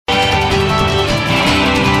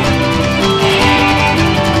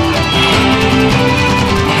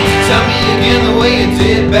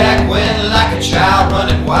did back when, like a child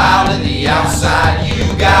running wild in the outside. You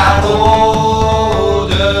got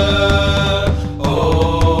older.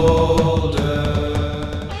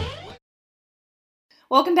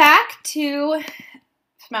 Welcome back to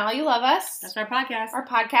Smile You Love Us. That's our podcast. Our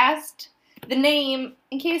podcast. The name,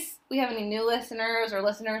 in case we have any new listeners or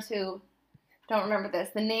listeners who don't remember this,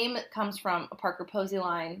 the name comes from a Parker Posey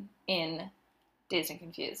line in Dazed and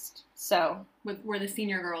Confused. So, Where the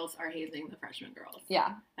senior girls are hazing the freshman girls.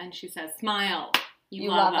 yeah. And she says, smile. You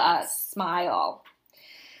love us. Smile.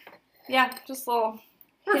 Yeah, just a little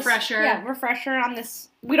Refresher. Refresher on this.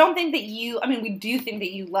 We don't think that we do think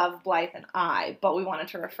that you love Blythe and I, but we wanted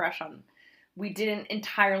to refresh on, we didn't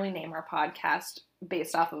entirely name our podcast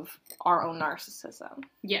based off of our own narcissism.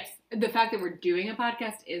 Yes. The fact that we're doing a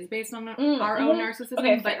podcast is based on our own narcissism,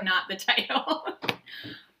 Okay, but fair. not the title.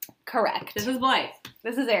 Correct. This is Blythe.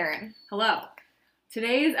 This is Erin. Hello.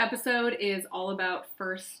 Today's episode is all about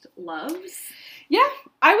first loves. Yeah,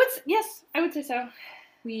 I would say so.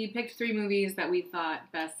 We picked 3 movies that we thought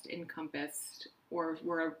best encompassed or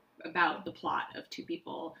were about the plot of 2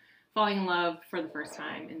 people falling in love for the first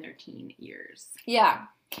time in their teen years. Yeah.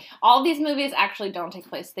 All of these movies actually don't take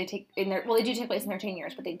place. They do take place in their teen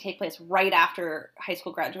years, but they take place right after high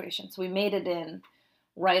school graduation. So we made it in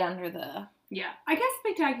right under the... Yeah. I guess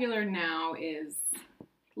Spectacular Now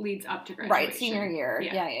leads up to graduation. Right, senior year.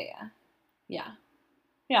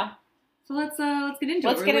 Yeah. So let's get into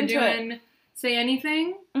it. Let's get into it. We're doing Say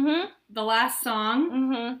Anything, Mm-hmm. The Last Song,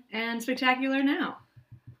 Mm-hmm. and Spectacular Now.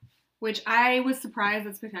 Which I was surprised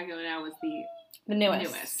that Spectacular Now was the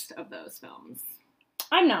newest of those films.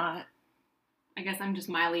 I'm not. I guess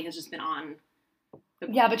Miley has just been on.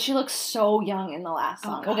 Yeah, but she looks so young in the last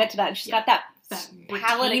song. We'll God. get to that. She's got that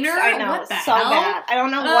palette. retainer? I know, What it's the so hell? bad. I don't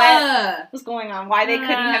know what was going on. Why they couldn't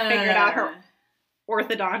have figured out her Uh,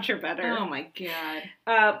 orthodonture better. Oh my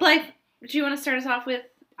god. Blythe, do you want to start us off with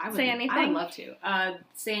Say Anything? I would love to.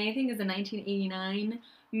 Say Anything is a 1989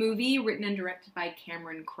 movie written and directed by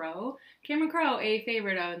Cameron Crowe. Cameron Crowe, a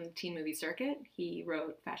favorite on the teen movie circuit. He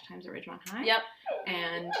wrote Fast Times at Ridgemont High. Yep.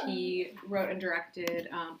 And he wrote and directed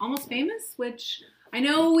Almost Famous, which I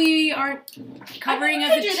know we aren't covering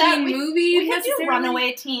as a teen movie We could do necessarily.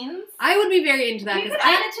 Runaway Teens. I would be very into that We because could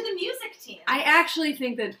add it to the music team. I actually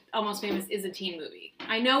think that Almost Famous is a teen movie.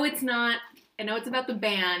 I know it's not. I know it's about the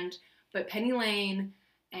band, but Penny Lane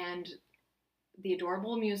and the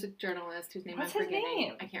adorable music journalist whose name What's I'm his forgetting.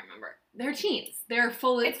 name? I can't remember. They're teens. They're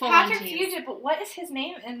full-on It's Patrick teens. Fugit, but what is his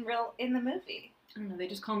name in the movie? I don't know. They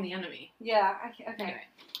just call him the enemy. Yeah. Okay. Anyway,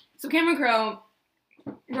 so Cameron Crowe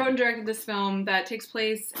wrote and directed this film that takes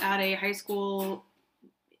place at a high school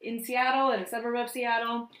in Seattle, in a suburb of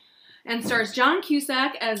Seattle, and stars John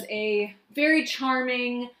Cusack as a very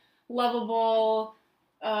charming, lovable,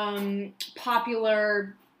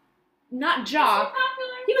 popular, not jock.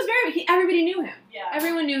 He was everybody knew him. Yeah.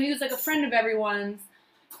 Everyone knew he was like a friend of everyone's,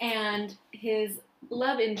 and his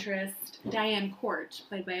love interest, Diane Court,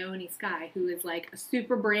 played by Oni Sky, who is like a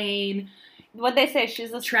super brain, What'd they say?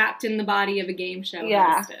 She's a trapped in the body of a game show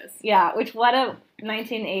Yeah. hostess. Yeah, what a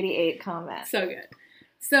 1988 comment. So good.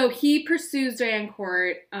 So he pursues Diane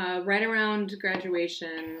Court right around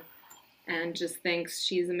graduation and just thinks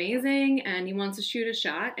she's amazing, and he wants to shoot a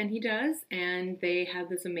shot, and he does, and they have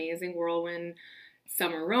this amazing whirlwind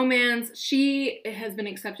summer romance. She has been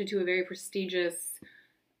accepted to a very prestigious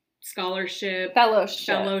scholarship.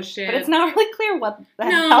 Fellowship. But it's not really clear what the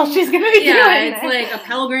hell she's going to be doing. Yeah, it's like a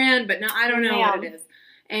Pell Grant, but no, I don't know what Yeah. it is.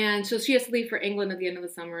 And so she has to leave for England at the end of the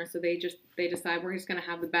summer, so they decide we're just going to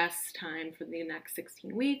have the best time for the next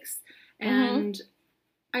 16 weeks. And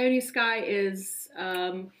Ione Skye is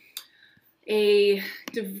a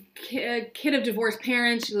kid of divorced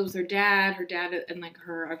parents. She lives with her dad. Her dad and like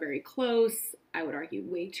her are very close. I would argue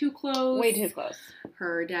way too close. Way too close.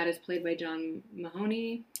 Her dad is played by John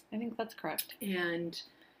Mahoney. I think that's correct. And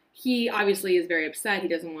he obviously is very upset. He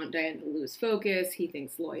doesn't want Diane to lose focus. He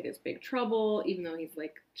thinks Lloyd is big trouble, even though he's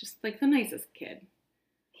like just like the nicest kid.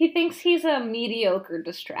 He thinks he's a mediocre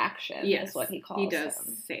distraction, Yes, is what he calls he does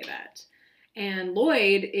him. say that. And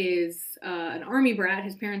Lloyd is an army brat.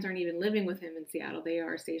 His parents aren't even living with him in Seattle. They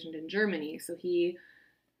are stationed in Germany. So he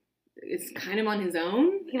is kind of on his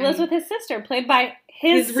own. He lives with his sister, played by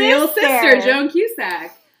his real sister, Joan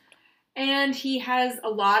Cusack. And he has a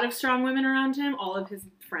lot of strong women around him. All of his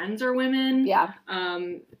friends are women. Yeah.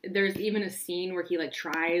 There's even a scene where he like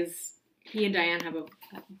he and Diane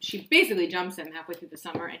she basically jumps him halfway through the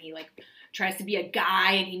summer, and he like tries to be a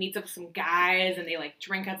guy, and he meets up with some guys, and they like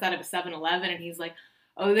drink outside of a 7-Eleven, and he's like,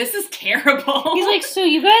 oh, this is terrible. He's like, so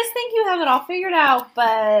you guys think you have it all figured out,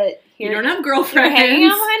 but you don't have you're girlfriends. hanging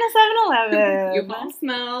out behind a 7-Eleven. You all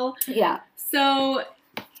smell. Yeah. So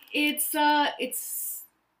it's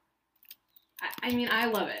I mean, I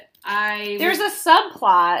love it. There's a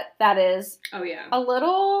subplot that is oh yeah. a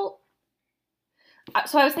little.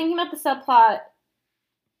 So I was thinking about the subplot.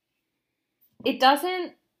 It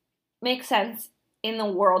doesn't make sense in the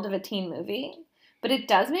world of a teen movie, but it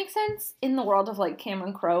does make sense in the world of like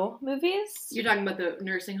Cameron Crowe movies. You're talking about the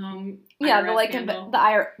nursing home. Yeah,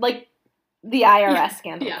 IRS the IRS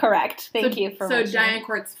scandal. Yeah. Correct. Thank you for mentioning. So Diane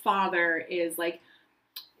Court's father is like,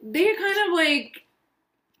 they kind of like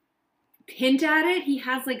hint at it. He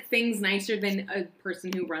has like things nicer than a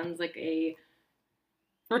person who runs like a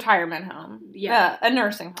retirement home. Yeah. A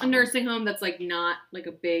nursing home. A nursing home that's like not like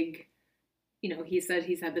a big, you know, he said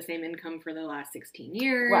he's had the same income for the last 16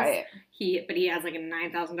 years. Right. But he has like a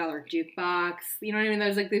 $9,000 jukebox. You know what I mean?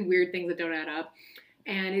 There's like the weird things that don't add up.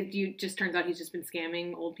 And it just turns out he's just been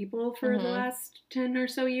scamming old people for the last 10 or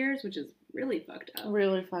so years, which is really fucked up.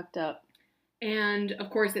 Really fucked up. And of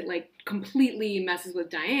course it like completely messes with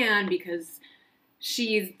Diane because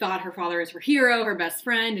she thought her father is her hero, her best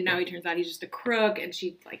friend, and now he turns out he's just a crook and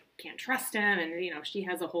she like can't trust him, and you know,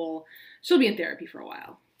 she'll be in therapy for a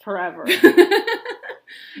while. Forever.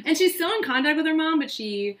 And she's still in contact with her mom, but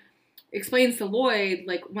she explains to Lloyd,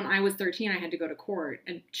 like, when I was 13, I had to go to court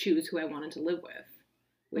and choose who I wanted to live with,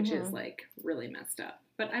 which is like really messed up.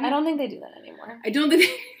 But I don't think they do that anymore. I don't think they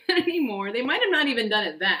do that anymore. They might have not even done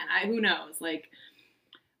it then. Who knows? Like,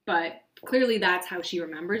 but clearly that's how she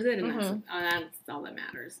remembers it, and that's all that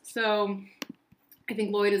matters. So I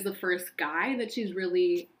think Lloyd is the first guy that she's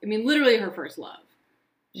really, I mean, literally her first love.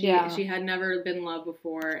 She had never been loved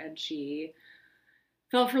before, and she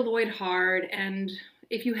fell for Lloyd hard. And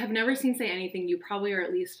if you have never seen Say Anything, you probably are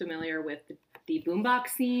at least familiar with the boombox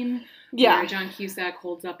scene. Yeah. Where John Cusack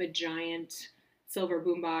holds up a giant silver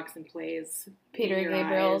boombox and plays Peter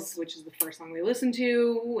Gabriel's, which is the first song they listened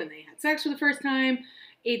to when they had sex for the first time.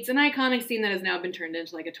 It's an iconic scene that has now been turned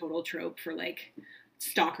into like a total trope for like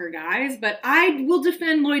stalker guys. But I will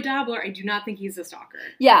defend Lloyd Dobler. I do not think he's a stalker.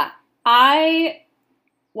 Yeah.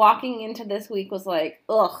 Walking into this week was like,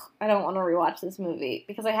 ugh, I don't want to rewatch this movie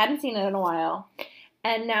because I hadn't seen it in a while.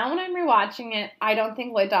 And now when I'm rewatching it, I don't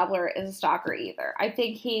think Lloyd Dobler is a stalker either. I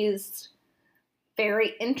think he's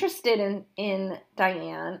very interested in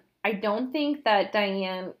Diane. I don't think that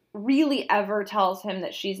Diane really ever tells him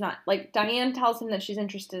that she's not, like, Diane tells him that she's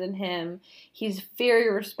interested in him. He's very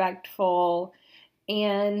respectful.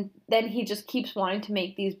 And then he just keeps wanting to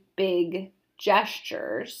make these big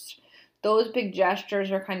gestures. Those big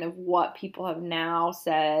gestures are kind of what people have now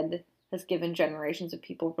said has given generations of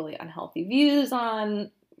people really unhealthy views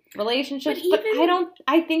on relationships. But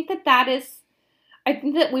I think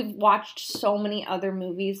that we've watched so many other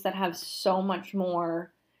movies that have so much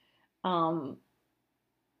more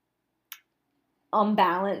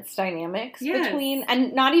unbalanced dynamics between,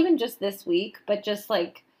 and not even just this week, but just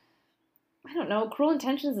like, I don't know, Cruel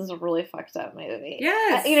Intentions is a really fucked up movie.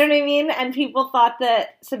 Yes. You know what I mean? And people thought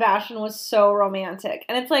that Sebastian was so romantic.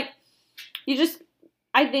 And it's like,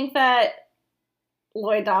 I think that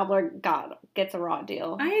Lloyd Dobler gets a raw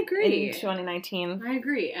deal. I agree. In 2019. I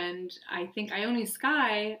agree. And I think Ione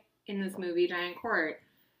Skye in this movie, Diane Court,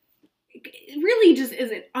 really just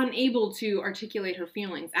is unable to articulate her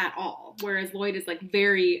feelings at all. Whereas Lloyd is like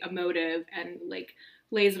very emotive and like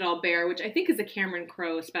lays it all bare, which I think is a Cameron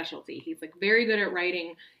Crowe specialty. He's like very good at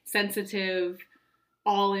writing sensitive,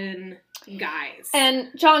 all-in guys. And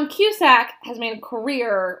John Cusack has made a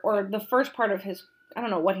career, or the first part of his, I don't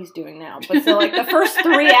know what he's doing now, but so like the first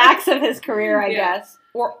 3 acts of his career, I guess,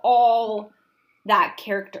 were all that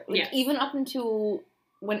character. Like even up into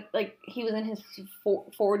when like he was in his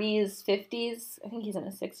 40s, 50s. I think he's in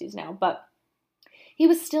his 60s now, but he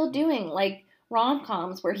was still doing like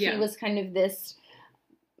rom-coms where he was kind of this.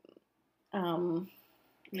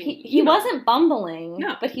 He wasn't bumbling,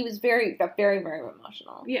 but he was very, very, very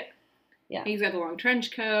emotional. Yeah. Yeah. He's got the long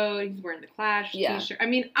trench coat. He's wearing the Clash t-shirt. I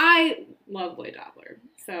mean, I love Lloyd Dobler.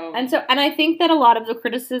 And I think that a lot of the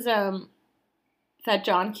criticism that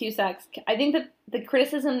John Cusack's, I think that the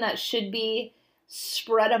criticism that should be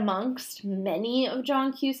spread amongst many of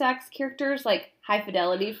John Cusack's characters, like High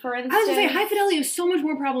Fidelity, for instance. I was going to say, High Fidelity is so much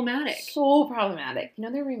more problematic. So problematic. You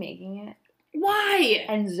know they're remaking it. Why?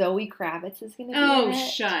 And Zoe Kravitz is going to be in it. Oh,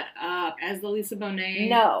 shut up. As the Lisa Bonet?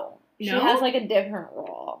 No. She has like a different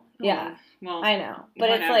role. Yeah. Well, I know. But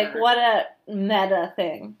whatever. It's like, what a meta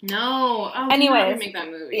thing. No. Oh, anyways, make that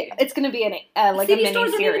movie. It's going to be like a mini series.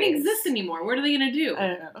 Stores don't even exist anymore. What are they going to do? I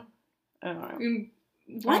don't know.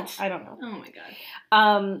 What? I don't know. Oh my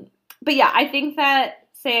god. But yeah, I think that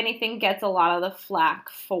Say Anything gets a lot of the flack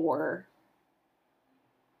for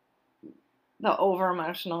the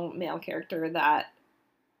over-emotional male character that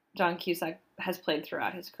John Cusack has played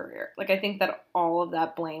throughout his career. Like, I think that all of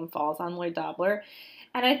that blame falls on Lloyd Dobler.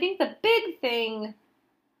 And I think the big thing...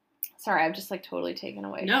 Sorry, I've just, like, totally taken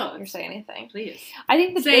away No, your Say Anything. Please. I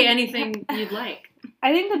think the Say big, anything you'd like.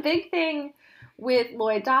 I think the big thing with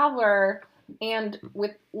Lloyd Dobler and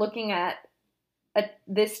with looking at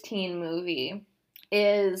this teen movie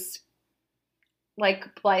is,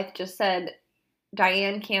 like Blythe just said,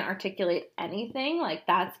 Diane can't articulate anything. Like,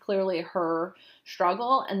 that's clearly her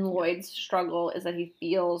struggle, and Lloyd's struggle is that he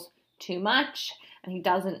feels too much, and he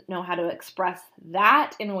doesn't know how to express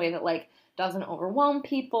that in a way that, like, doesn't overwhelm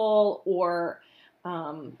people or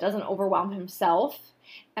doesn't overwhelm himself.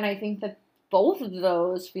 And I think that both of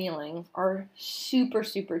those feelings are super,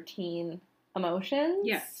 super teen emotions.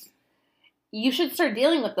 Yes. You should start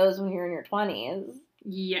dealing with those when you're in your 20s.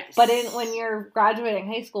 Yes. But when you're graduating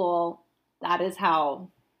high school, that is how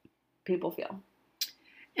people feel.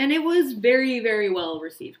 And it was very, very well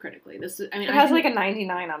received critically. It has like a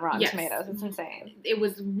 99 on Rotten Yes. Tomatoes. It's insane. It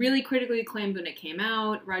was really critically acclaimed when it came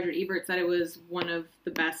out. Roger Ebert said it was one of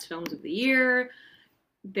the best films of the year.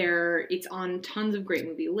 It's on tons of great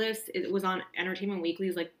movie lists. It was on Entertainment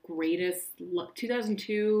Weekly's like greatest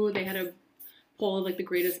 2002. They had a poll of like the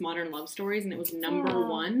greatest modern love stories, and it was number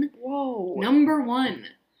one. Whoa. Number one.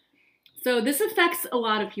 So this affects a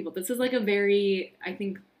lot of people. This is like a very, I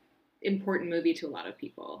think, important movie to a lot of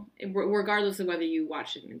people, regardless of whether you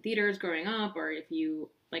watched it in theaters growing up or if you,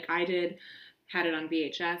 like I did, had it on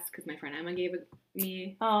VHS because my friend Emma gave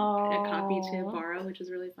me a copy to borrow, which was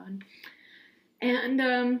really fun.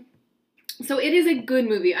 And so it is a good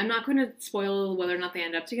movie. I'm not going to spoil whether or not they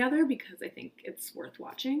end up together because I think it's worth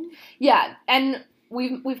watching. Yeah, and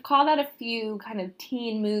we've called out a few kind of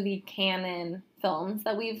teen movie canon films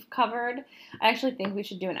that we've covered. I actually think we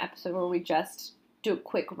should do an episode where we just do a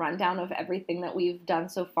quick rundown of everything that we've done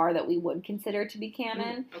so far that we would consider to be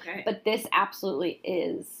canon. Okay. But this absolutely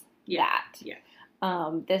is that. Yeah.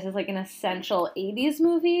 This is like an essential 80s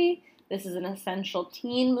movie. This is an essential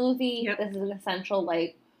teen movie. Yep. This is an essential,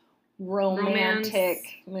 like, romantic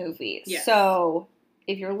movie. Yes. So,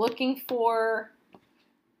 if you're looking for...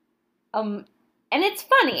 and it's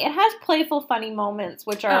funny. It has playful, funny moments,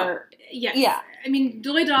 which are... Yes. Yeah. I mean,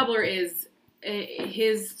 Lloyd Dobler is...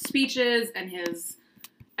 his speeches and his...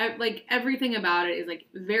 like, everything about it is, like,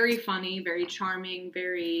 very funny, very charming,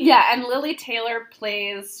 very... Yeah, and Lily Taylor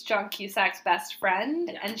plays John Cusack's best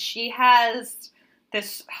friend, and she has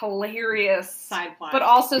this hilarious... side plot. But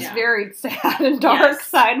also very sad and dark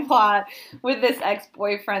side plot with this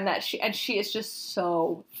ex-boyfriend that she is just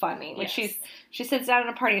so funny. Like, she sits down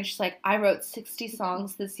at a party and she's like, I wrote 60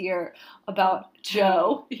 songs this year about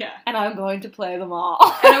Joe, and I'm going to play them all.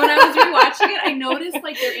 And when I was rewatching it, I noticed,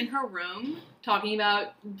 like, they're in her room talking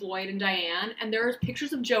about Lloyd and Diane, and there are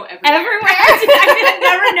pictures of Joe everywhere. I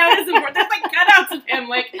never noticed before. There's, like, cutouts of him,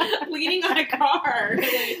 like, leaning on a car.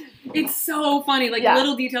 Like, it's so funny. Like,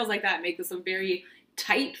 little details like that make this a very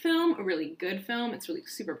tight film, a really good film. It's really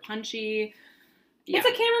super punchy. Yeah. It's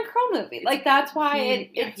a Cameron Crowe movie. Like, that's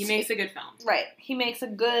why he makes a good film. Right. He makes a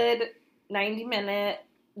good 90-minute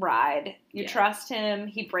ride. You trust him.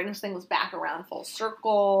 He brings things back around full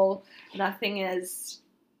circle. Nothing is...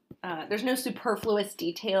 there's no superfluous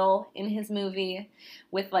detail in his movie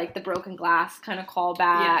with, like, the broken glass kind of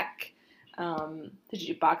callback, the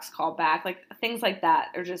jukebox callback. Like, things like that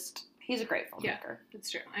are just... He's a great filmmaker. Yeah,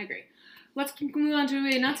 that's true. I agree. Let's move on to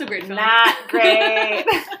a not-so-great film. Not great.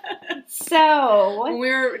 So... When we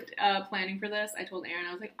were planning for this, I told Erin,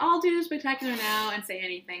 I was like, I'll do Spectacular Now and Say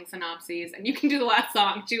Anything synopses, and you can do the last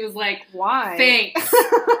song. She was like, why? Thanks.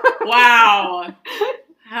 Wow.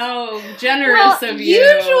 How generous of you.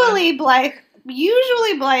 Usually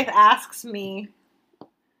Blythe asks me,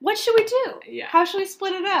 what should we do? Yeah. How should we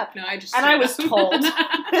split it up? No, I was told.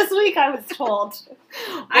 This week I was told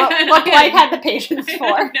what I Blythe had the patience for.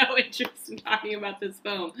 I had no interest in talking about this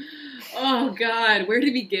film. Oh, God. Where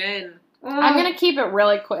to begin? I'm going to keep it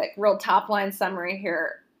really quick. Real top-line summary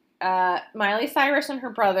here. Miley Cyrus and her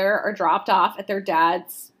brother are dropped off at their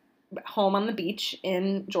dad's home on the beach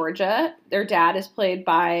in Georgia. Their dad is played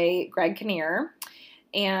by Greg Kinnear,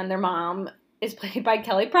 and their mom is played by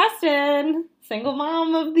Kelly Preston, single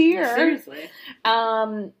mom of the year. Seriously.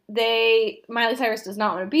 Miley Cyrus does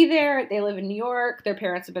not want to be there. They live in New York. Their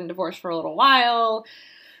parents have been divorced for a little while.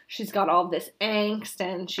 she's got all this angst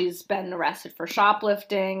and she's been arrested for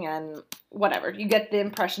shoplifting and whatever. You get the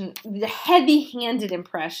impression, the heavy-handed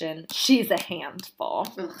impression, she's a handful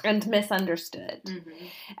and misunderstood. Mm-hmm.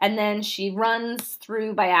 And then she runs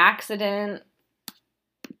through by accident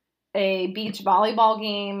a beach volleyball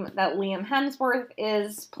game that Liam Hemsworth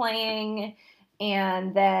is playing,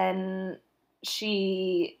 and then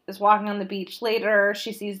she is walking on the beach later.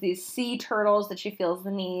 She sees these sea turtles that she feels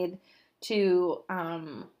the need to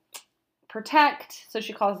protect, so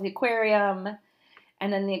she calls the aquarium,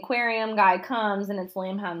 and then the aquarium guy comes, and it's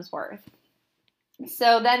Liam Hemsworth.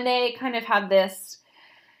 So then they kind of have this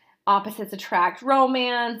opposites attract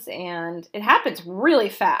romance, and it happens really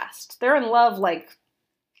fast. They're in love like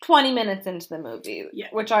 20 minutes into the movie,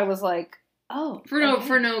 which I was like, oh. For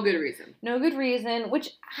no good reason. No good reason,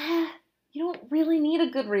 which you don't really need a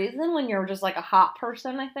good reason when you're just like a hot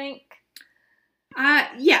person, I think.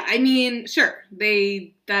 Yeah, I mean, sure,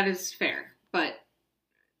 that is fair, but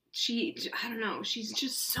I don't know, she's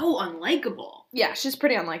just so unlikable. Yeah, she's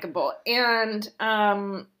pretty unlikable. And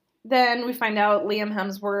then we find out Liam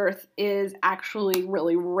Hemsworth is actually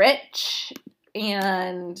really rich,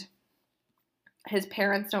 and his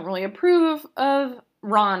parents don't really approve of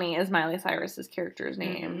Ronnie, as Miley Cyrus's character's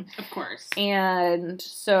name. Of course. And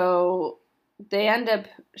so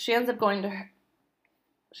she ends up going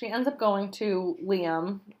to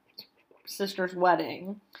Liam's sister's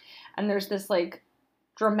wedding, and there's this like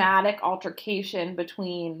dramatic altercation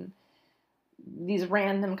between these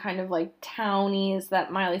random kind of like townies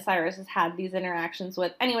that Miley Cyrus has had these interactions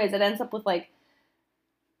with. Anyways, it ends up with like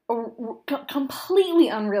completely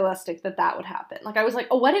unrealistic that would happen. Like, I was like,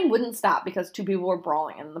 a wedding wouldn't stop because two people were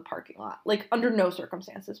brawling in the parking lot. Like, under no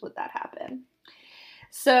circumstances would that happen.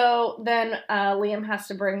 So then Liam has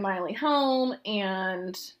to bring Miley home,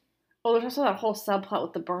 and there's also that whole subplot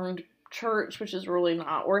with the burned church, which is really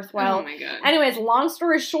not worthwhile. Oh my god. Anyways, long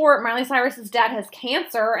story short, Miley Cyrus's dad has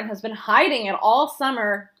cancer and has been hiding it all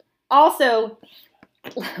summer. Also,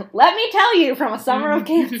 let me tell you, from a summer of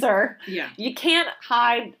cancer, you can't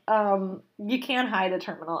hide a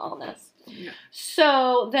terminal illness. No.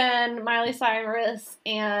 So then Miley Cyrus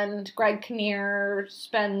and Greg Kinnear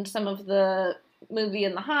spend some of the movie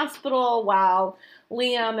in the hospital while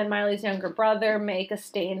Liam and Miley's younger brother make a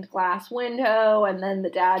stained glass window, and then the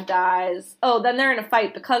dad dies. Oh, then they're in a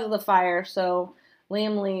fight because of the fire, so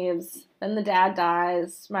Liam leaves, then the dad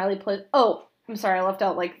dies, Miley plays... Oh, I'm sorry, I left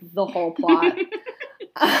out, like, the whole plot.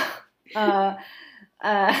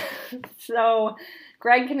 So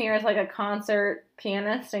Greg Kinnear is like a concert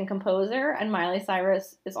pianist and composer, and Miley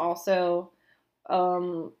Cyrus is also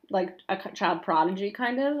like a child prodigy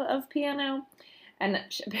kind of piano, and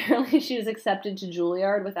apparently she was accepted to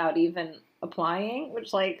Juilliard without even applying,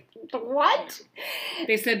 which, like, what?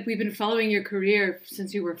 They said, we've been following your career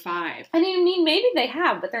since you were 5. I mean, maybe they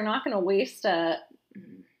have, but they're not going to waste a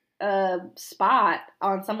spot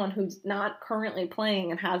on someone who's not currently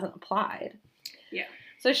playing and hasn't applied. Yeah.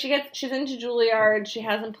 So she's into Juilliard. She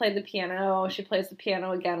hasn't played the piano. She plays the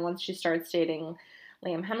piano again once she starts dating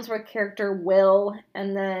Liam Hemsworth character Will,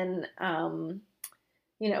 and then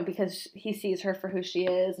because he sees her for who she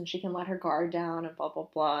is and she can let her guard down and blah blah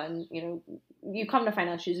blah, and you come to find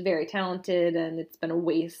out she's very talented and it's been a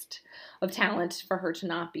waste of talent for her to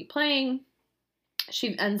not be playing.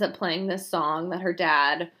 She ends up playing this song that her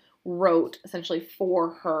dad wrote essentially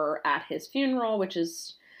for her at his funeral, which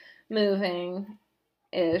is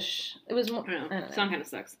moving-ish. It was more... I don't know. The song kind of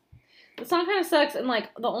sucks. The song kind of sucks, and,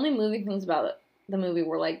 like, the only moving things about the movie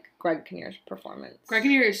were, like, Greg Kinnear's performance. Greg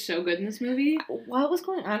Kinnear is so good in this movie. What was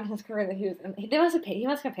going on in his career that he was... He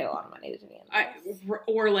must have paid a lot of money to be in this.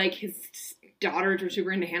 Or, like, his daughters were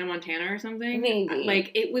super into Hannah Montana or something. Maybe.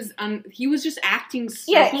 Like, it was... he was just acting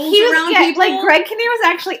circles around people. Like, Greg Kinnear was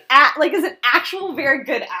actually is an actual very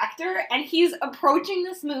good actor, and he's approaching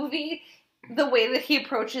this movie the way that he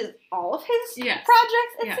approaches all of his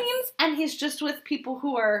projects, it seems, and he's just with people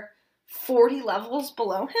who are 40 levels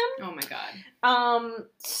below him. Oh my god.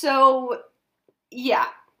 So, yeah.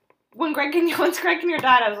 When Greg Kinnear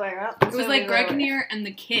died, I was like, oh, it was like Greg Kinnear and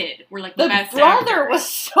the kid were like the best brother actors. Was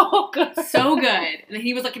so good. So good. And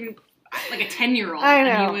he was like a 10-year-old. I know.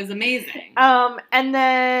 And he was amazing. And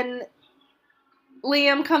then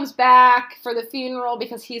Liam comes back for the funeral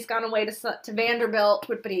because he's gone away to Vanderbilt,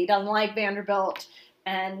 but he doesn't like Vanderbilt.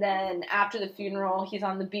 And then after the funeral, he's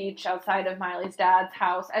on the beach outside of Miley's dad's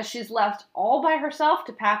house as she's left all by herself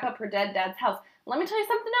to pack up her dead dad's house. Let me tell you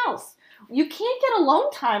something else. You can't get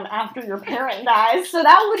alone time after your parent dies, so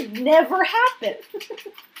that would never happen.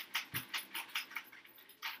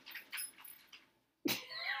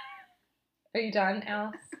 Are you done,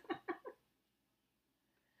 Alice?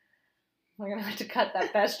 We're going to have to cut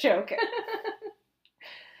that best joke.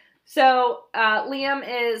 So, Liam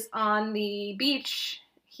is on the beach.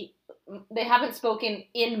 They haven't spoken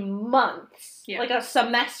in months. Yeah. Like a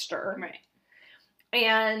semester. Right.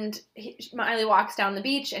 And Miley walks down the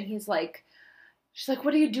beach, and she's like,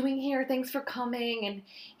 what are you doing here? Thanks for coming. And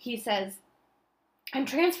he says, I'm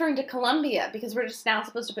transferring to Columbia, because we're just now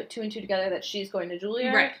supposed to put 2 and 2 together that she's going to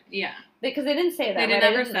Juilliard. Right, yeah. Because they didn't say that. They right?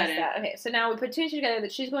 never I didn't said miss it. that. Okay, so now we put 2 and 2 together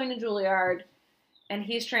that she's going to Juilliard, and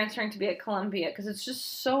he's transferring to be at Columbia, because it's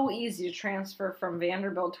just so easy to transfer from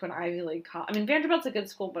Vanderbilt to an Ivy League college. I mean, Vanderbilt's a good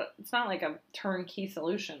school, but it's not like a turnkey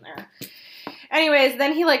solution there. Anyways,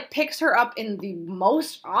 then he, like, picks her up in the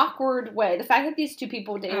most awkward way. The fact that these two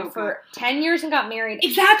people dated for 10 years and got married.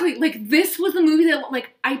 Exactly. Like, this was the movie that,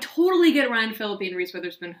 like, I totally get Ryan Phillippe and Reese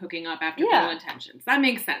Witherspoon hooking up after Real Intentions. That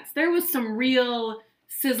makes sense. There was some real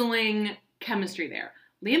sizzling chemistry there.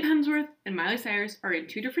 Liam Hemsworth and Miley Cyrus are in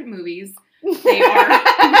 2 different movies. They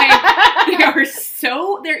are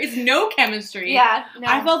so, there is no chemistry. Yeah. No.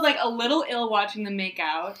 I felt, like, a little ill watching them make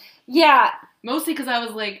out. Yeah. Mostly because I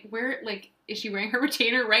was like, is she wearing her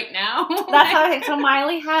retainer right now? That's how I think. So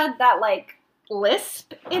Miley had that, like,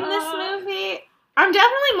 lisp in this movie. I'm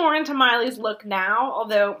definitely more into Miley's look now,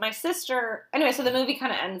 although my sister... Anyway, so the movie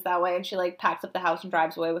kind of ends that way, and she, like, packs up the house and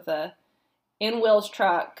drives away in Will's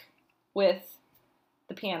truck with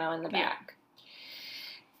the piano in the back.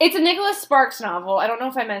 Yeah. It's a Nicholas Sparks novel. I don't know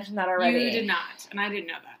if I mentioned that already. You did not, and I didn't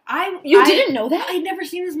know that. You didn't know that? I'd never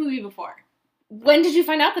seen this movie before. When did you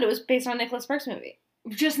find out that it was based on a Nicholas Sparks movie?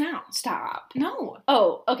 Just now. Stop. No.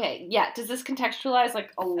 Oh, okay. Yeah. Does this contextualize, like,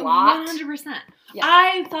 a lot? 100%. Yeah.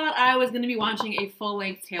 I thought I was going to be watching a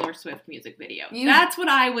full-length Taylor Swift music video. That's what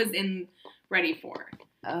I was ready for.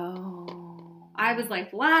 Oh. I was like,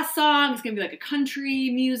 the last song is going to be like a country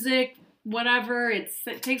music, whatever. It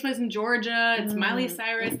takes place in Georgia. It's Miley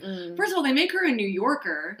Cyrus. Mm-hmm. First of all, they make her a New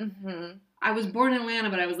Yorker. Mm-hmm. I was born in Atlanta,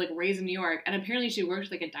 but I was, like, raised in New York. And apparently she worked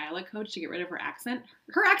with, like, a dialect coach to get rid of her accent.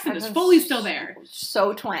 Her accent is fully still there.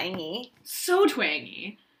 So twangy. So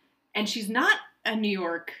twangy. And she's not a New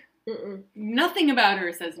York. Nothing about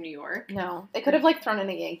her says New York. No. They could have, like, thrown in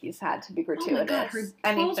a Yankees hat to be gratuitous. Oh, my God.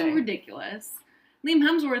 Her clothes were ridiculous. Liam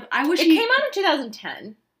Hemsworth, It came out in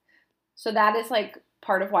 2010. So that is, like,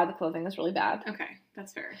 part of why the clothing is really bad. Okay.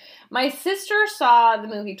 That's fair. My sister saw the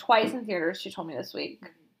movie twice in theaters, she told me this week.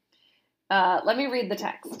 Let me read the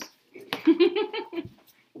text.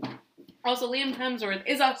 Also, Liam Hemsworth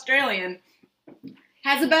is Australian,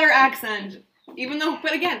 has a better accent, even though,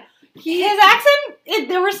 but again, his accent,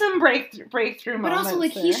 there were some breakthrough moments. But also,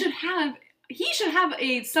 like, he should have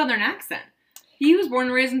a southern accent. He was born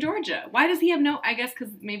and raised in Georgia. Why does he have no, I guess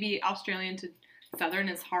because maybe Australian to southern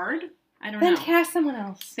is hard? I don't know. Then cast someone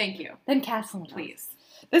else. Thank you. Then cast someone else. Please.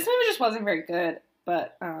 This movie just wasn't very good,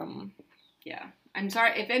 but, yeah. I'm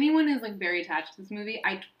sorry, if anyone is, like, very attached to this movie,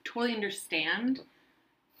 I totally understand.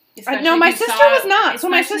 No, my sister was not. So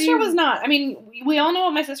my sister was not. I mean, we all know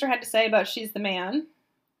what my sister had to say about She's the Man.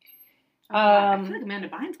 I feel like Amanda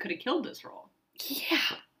Bynes could have killed this role.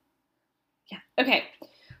 Yeah. Yeah. Okay.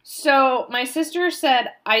 So my sister said,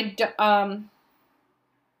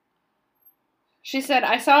 she said,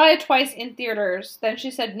 I saw it twice in theaters. Then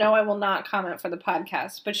she said, no, I will not comment for the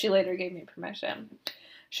podcast. But she later gave me permission.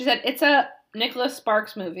 She said, it's a Nicholas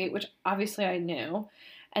Sparks movie, which obviously I knew.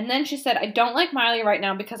 And then she said, I don't like Miley right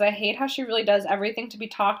now because I hate how she really does everything to be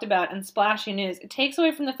talked about and splashy news. It takes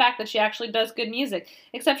away from the fact that she actually does good music,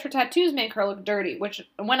 except her tattoos make her look dirty, which,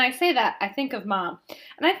 when I say that, I think of Mom.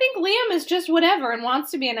 And I think Liam is just whatever and wants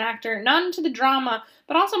to be an actor, not into the drama,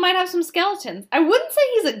 but also might have some skeletons. I wouldn't say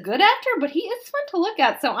he's a good actor, but he is fun to look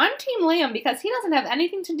at, so I'm Team Liam because he doesn't have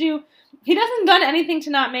anything to do, he doesn't done anything to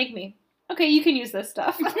not make me. Okay, you can use this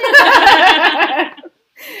stuff.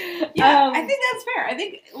 Yeah, I think that's fair. I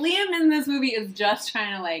think Liam in this movie is just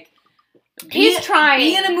trying to, like, be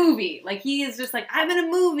in a movie. Like, he is just like, I'm in a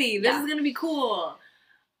movie. This is going to be cool.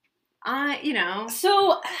 You know.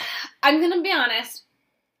 So, I'm going to be honest.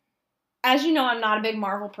 As you know, I'm not a big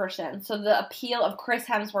Marvel person. So, the appeal of Chris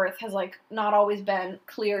Hemsworth has, like, not always been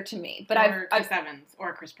clear to me. But Chris Evans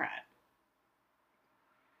or Chris Pratt.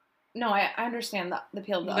 No, I understand the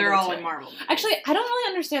appeal of the They're other all two. in Marvel movies. Actually, I don't really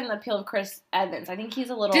understand the appeal of Chris Evans. I think he's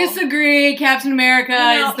a little... Disagree. Captain America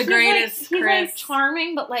is the greatest He's Chris. Like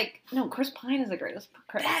charming, but, like, no, Chris Pine is the greatest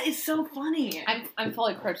Chris. That is so funny. I'm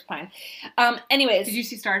fully Chris Pine. Anyways. Did you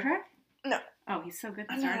see Star Trek? No. Oh, he's so good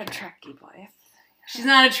in I'm Star not Trek. a Trekkie boy. She's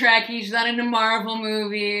not a Trekkie. She's not into Marvel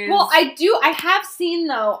movies. Well, I have seen,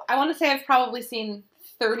 though, I want to say I've probably seen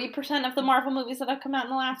 30% of the Marvel movies that have come out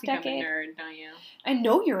in the last decade. I'm a nerd, don't you? I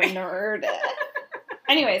know you're a nerd.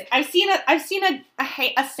 Anyways, I've seen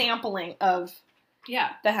a sampling of Yeah.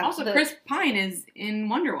 Also, Chris Pine is in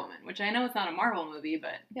Wonder Woman, which I know it's not a Marvel movie,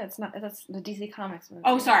 but yeah, it's not. That's the DC Comics movie.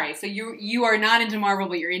 oh, sorry. So you are not into Marvel,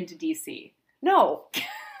 but you're into DC. No.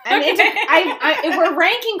 If we're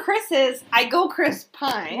ranking Chris's, I go Chris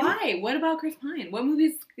Pine. Why? What about Chris Pine? What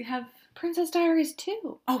movies have Princess Diaries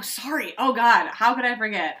 2? Oh, sorry. Oh God, how could I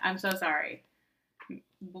forget? I'm so sorry.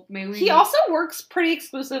 Maybe he also works pretty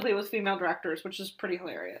exclusively with female directors, which is pretty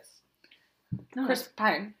hilarious. No. Chris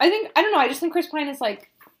Pine. I don't know. I just think Chris Pine is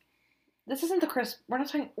like. This isn't the Chris. We're not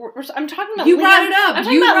talking. I'm talking about. You Liam. brought it up.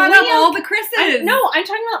 You brought up all the Chris's. I'm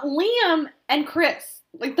talking about Liam and Chris,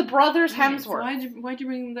 like the brothers Hemsworth. So why'd you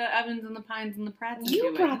bring the Evans and the Pines and the Pratts?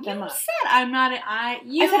 You brought them up. You said I'm not. I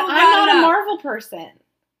said I'm not a Marvel person,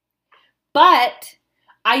 but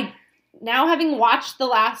now having watched the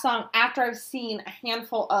last song after I've seen a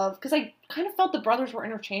handful of, because I kind of felt the brothers were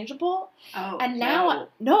interchangeable. Oh, and now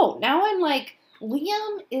now I'm like,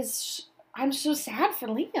 Liam is, I'm so sad for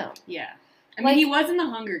Liam. Yeah. I mean, he was in the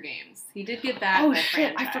Hunger Games. He did get that. Oh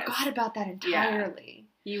shit, I forgot about that entirely.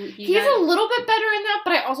 Yeah. He's a little bit better in that,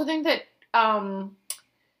 but I also think that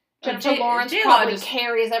Jennifer Lawrence probably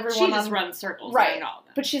carries everyone. She just runs circles around all of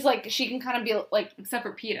them. But she's like, she can kind of be like, except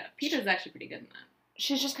for Peeta. Peeta's actually pretty good in that.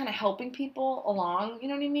 She's just kind of helping people along, you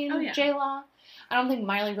know what I mean? Oh, yeah. J-Law. I don't think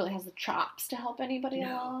Miley really has the chops to help anybody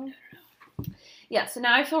along. No. Yeah, so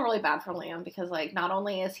now I feel really bad for Liam because, like, not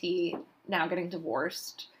only is he now getting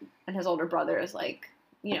divorced and his older brother is, like,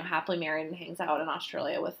 you know, happily married and hangs out in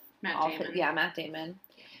Australia with Matt Damon.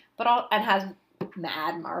 But and has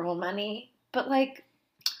mad Marvel money. But, like,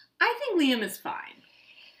 I think Liam is fine.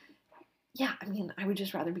 Yeah, I mean, I would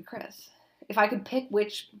just rather be Chris. If I could pick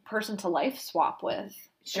which person to life swap with,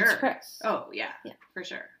 it's Chris. Oh, yeah, for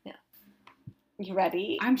sure. Yeah. You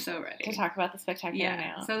ready? I'm so ready. To talk about The Spectacular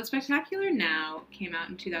Now. So The Spectacular Now came out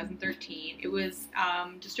in 2013. It was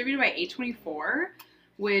distributed by A24,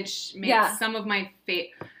 which makes some of my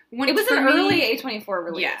favorite. It was an early A24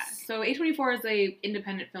 release. Yeah. So A24 is a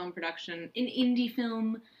independent film production, an indie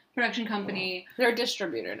film production company. They're a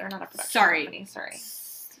distributor. They're not a production company. Sorry.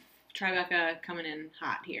 Tribeca coming in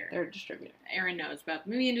hot here. They're a distributor. Erin knows about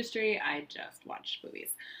the movie industry. I just watch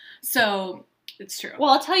movies. So, it's true. Well,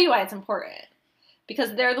 I'll tell you why it's important.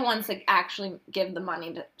 Because they're the ones that actually give the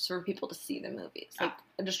money for people to see the movies. Like,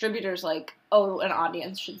 a distributor's like, oh, an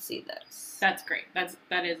audience should see this. That's great.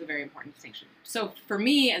 That is a very important distinction. So, for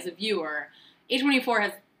me, as a viewer, A24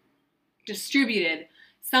 has distributed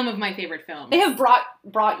some of my favorite films. They have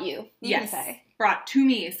brought you can say. Brought to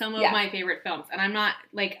me some of my favorite films. And I'm not,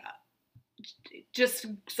 like, just,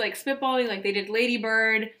 like, spitballing. Like, they did Lady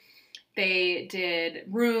Bird. They did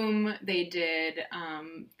Room. They did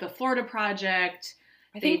The Florida Project.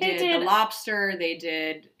 They did The Lobster. They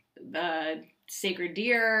did The Sacred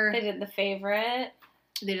Deer. They did The Favorite.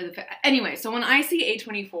 Anyway, so when I see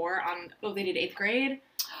A24 they did 8th Grade.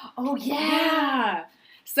 Oh, yeah.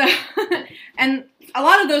 So, and a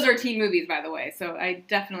lot of those are teen movies, by the way, so I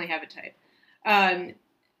definitely have a type.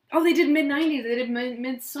 They did mid-90s. They did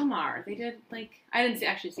Midsommar. They did, like, I didn't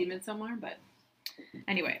actually see Midsommar, but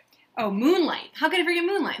anyway. Oh, Moonlight. How could I forget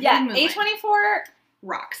Moonlight? Yeah, A24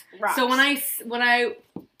 rocks. So when I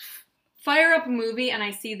fire up a movie and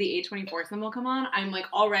I see the A24 symbol come on, I'm like,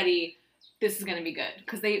 already, this is going to be good.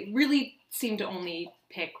 Because they really seem to only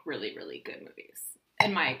pick really, really good movies,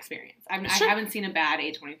 in my experience. I haven't seen a bad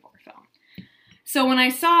A24 film. So when I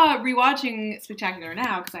saw, rewatching Spectacular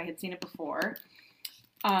Now, because I had seen it before,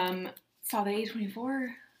 saw the A24,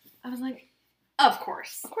 I was like, of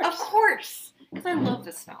course. Because I love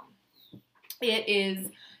this film. It is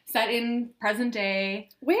set in present day.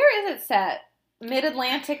 Where is it set?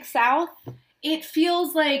 Mid-Atlantic South? It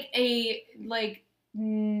feels like a,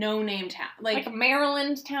 no-name town. Like a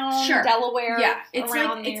Maryland town, Delaware. Yeah, it's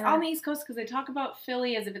around it's on the East Coast because they talk about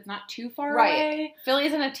Philly as if it's not too far away. Philly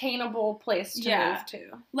is an attainable place to move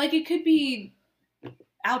to. Like, it could be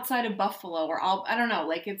outside of Buffalo or I don't know.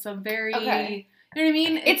 Like, it's a very... Okay. You know what I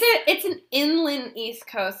mean? It's an inland East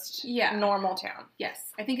Coast normal town.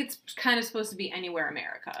 Yes. I think it's kind of supposed to be anywhere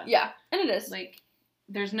America. Yeah, and it is. Like,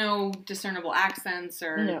 there's no discernible accents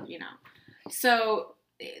or, you know. So,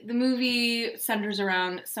 the movie centers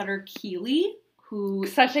around Sutter Keeley, who...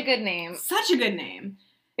 Such a good name.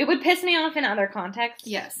 It would piss me off in other contexts.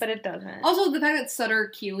 Yes. But it doesn't. Also, the fact that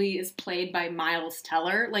Sutter Keeley is played by Miles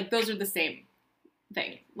Teller, like, those are the same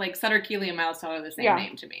thing. Like, Sutter Keeley and Miles Teller are the same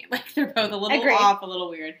name to me. Like, they're both a little off, a little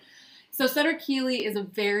weird. So Sutter Keeley is a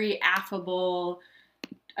very affable,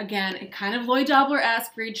 again, kind of Lloyd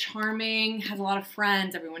Dobler-esque, very charming, has a lot of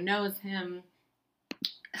friends, everyone knows him,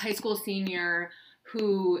 high school senior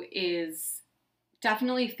who is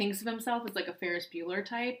definitely thinks of himself as like a Ferris Bueller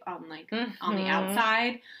type on on the Mhm.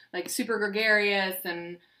 outside, like super gregarious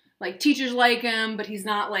and like teachers like him, but he's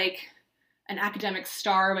not like an academic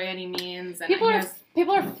star by any means. And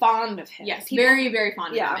People are fond of him. yes, People- very, very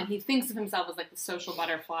fond of Yeah. him, and he thinks of himself as like the social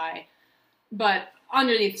butterfly. But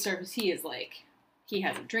underneath the surface, he has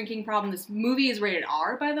a drinking problem. This movie is rated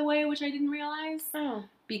R, by the way, which I didn't realize Oh.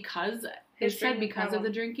 because His it said drinking because of problem. the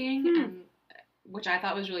drinking, Hmm. and which I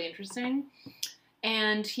thought was really interesting.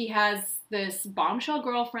 And he has this bombshell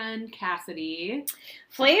girlfriend, Cassidy.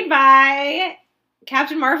 Played by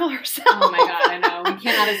Captain Marvel herself. Oh my god, I know. We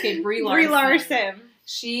cannot escape Brie Larson. Brie Larson.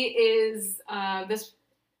 She is, this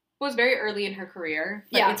was very early in her career.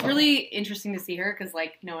 But Yeah. it's really interesting to see her because,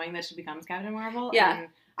 like, knowing that she becomes Captain Marvel. Yeah. And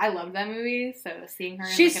I loved that movie, so seeing her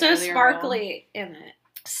in, She's like, so an earlier role- sparkly in it.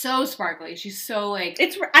 so sparkly. She's so, like...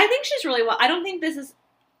 I think she's really well. I don't think this is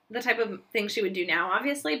the type of thing she would do now,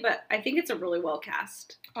 obviously, but I think it's a really well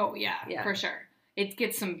cast. Oh, yeah, Yeah. for sure. It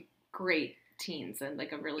gets some great teens and,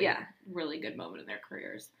 like, a really, Yeah. really good moment in their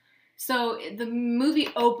careers. So the movie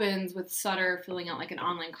opens with Sutter filling out, like, an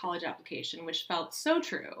online college application, which felt so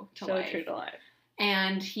true to life. true to life.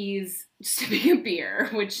 And he's sipping a beer,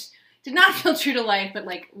 which did not feel true to life, but,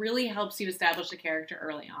 like, really helps you establish the character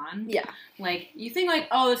early on. Yeah. Like, you think, like,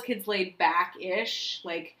 oh, this kid's laid back-ish.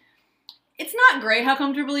 Like, it's not great how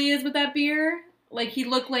comfortable he is with that beer. Like, he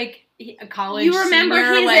looked like a college You remember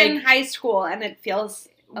senior, he's like, in high school, and it feels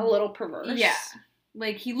a little perverse. yeah.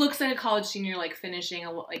 Like, he looks like a college senior, like, finishing,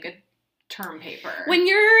 a term paper. When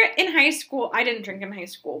you're in high school, I didn't drink in high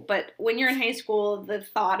school, but when you're in high school, the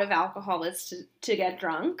thought of alcohol is to get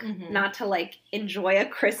drunk, Mhm. not to, like, enjoy a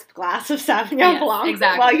crisp glass of Sauvignon Yes, Blanc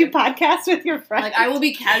exactly. while you podcast with your friends. Like, I will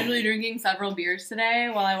be casually drinking several beers today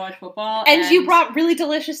while I watch football. And you brought really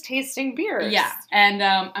delicious tasting beers. Yeah, and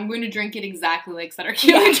I'm going to drink it exactly like Sutter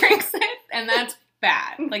Keeley Yeah. drinks it, and that's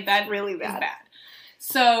bad. Like, that really is bad. bad.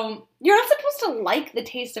 So, You're not supposed to like the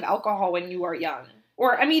taste of alcohol when you are young.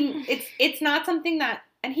 Or, I mean, it's not something that...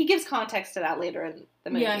 And he gives context to that later in the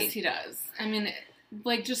movie. yes, he does. I mean,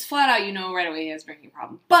 like, just flat out, you know right away he has a drinking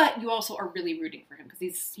problem. But you also are really rooting for him,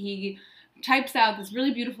 because he types out this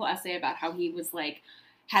really beautiful essay about how he was, like,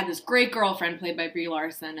 had this great girlfriend played by Brie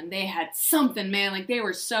Larson, and they had something, man. Like, they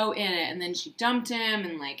were so in it, and then she dumped him,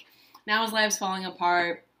 and, like, now his life's falling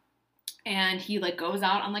apart. And he, like, goes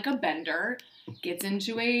out on, like, a bender, gets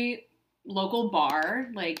into a local bar,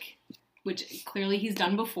 like, which clearly he's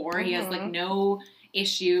done before. He has, like, no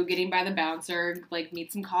issue getting by the bouncer, like,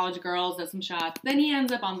 meets some college girls, does some shots. Then he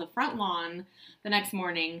ends up on the front lawn the next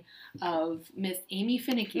morning of Miss Amy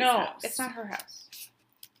Finicky's house. it's not her house.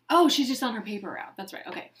 Oh, she's just on her paper route. That's right.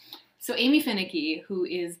 Okay. So Amy Finicky, who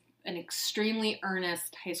is an extremely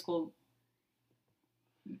earnest high school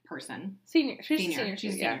person, Senior. She's senior. a senior.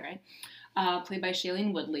 She's a yeah. senior, right? Played by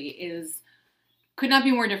Shailene Woodley, could not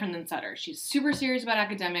be more different than Sutter. She's super serious about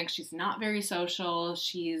academics. She's not very social.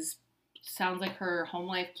 Sounds like her home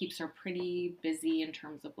life keeps her pretty busy in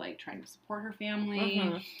terms of, like, trying to support her family,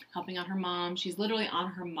 Mhm. helping out her mom. She's literally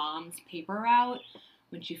on her mom's paper route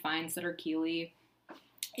when she finds Sutter Keeley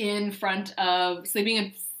in front of sleeping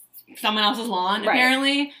in someone else's lawn, Right.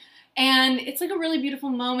 apparently. And it's, like, a really beautiful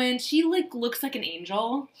moment. She, like, looks like an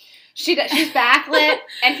angel. She's backlit,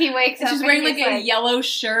 and he wakes And up she's and wearing, he's like, a yellow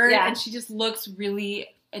shirt, Yeah. and she just looks really,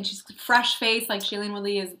 and she's fresh-faced, like Shailene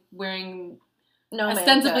Woodley is wearing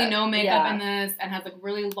ostensibly no makeup in this, and has, like,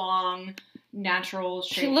 really long, natural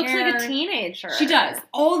straight She looks hair. like a teenager. She does.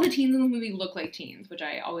 All the teens in the movie look like teens, which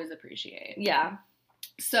I always appreciate. Yeah.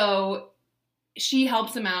 So she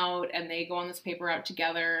helps him out, and they go on this paper route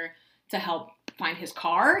together to help find his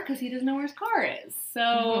car, because he doesn't know where his car is. So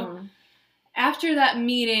Mhm. after that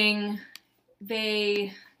meeting,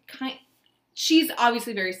 she's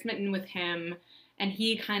obviously very smitten with him, and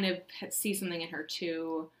he kind of sees something in her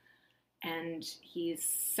too, and he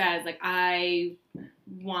says, like, I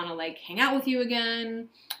want to, like, hang out with you again,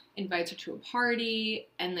 invites her to a party,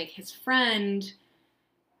 and, like, his friend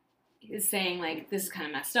is saying, like, this is kind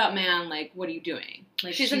of messed up, man, like, what are you doing?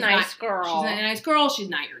 Like, She's a nice girl. She's not a nice girl, she's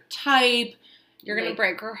not your type. You're gonna Like,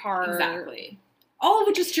 break her heart. Exactly. All of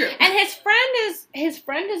which is true. And his friend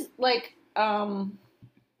is like,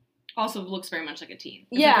 Also looks very much like a teen.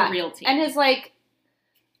 It's Yeah, like a real teen. and his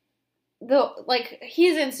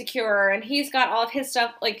he's insecure, and he's got all of his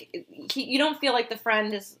stuff. Like, you don't feel like the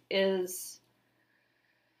friend is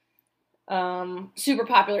super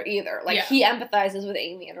popular either. Like, Yeah. he empathizes with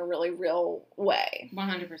Amy in a really real way.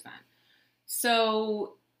 100%.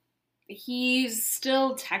 So he's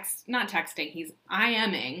still not texting, he's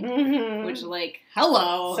IMing, Mm-hmm. which, like,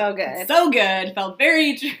 hello. So good. So good. Felt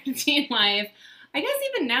very true to teen life. I guess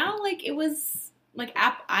even now, like, it was like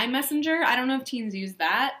app iMessenger. I don't know if teens use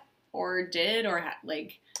that or did or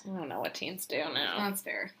like. I don't know what teens do now. That's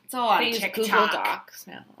fair. It's all on They use TikTok. Google Docs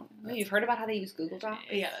now. Oh, you've heard about how they use Google Docs?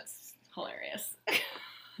 Yeah, that's hilarious.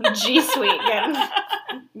 G Suite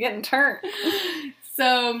getting turned.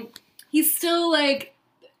 So he's still like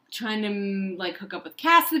trying to like hook up with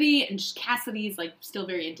Cassidy, and Cassidy's like still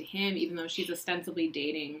very into him, even though she's ostensibly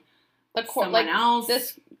dating someone else.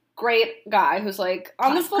 This great guy who's like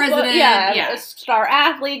on the Class football, president, a star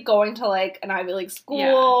athlete going to like an Ivy League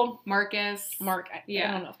school. Marcus. I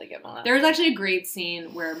don't know if they get on that. There's actually a great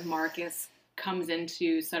scene where Marcus comes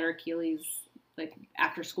into Sutter Keeley's like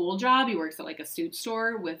after school job. He works at like a suit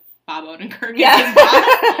store with Bob Odenkirk his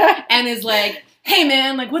boss, and is like, "Hey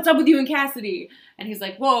man, like what's up with you and Cassidy?" And he's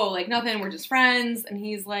like, "Whoa, like nothing. We're just friends." And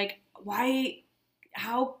he's like, "Why?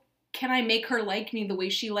 How can I make her like me the way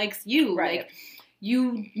she likes you? Right. Like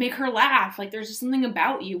you make her laugh. Like there's just something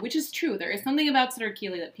about you," which is true. There is something about Sutter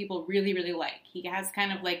Keeley that people really, really like. He has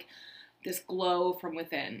kind of like this glow from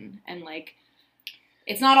within, and like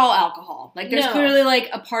it's not all alcohol. Like there's clearly like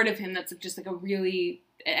a part of him that's just like a really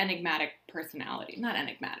enigmatic personality. Not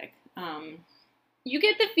enigmatic. You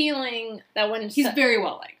get the feeling that when He's very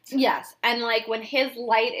well liked. Yes, and like when his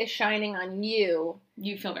light is shining on you,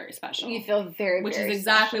 You feel very special. you feel very, which very is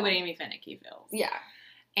exactly special. what Amy Finicky feels. Yeah.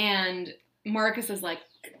 And Marcus is like,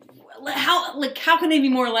 how can they be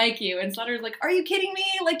more like you? And Sutter's like, are you kidding me?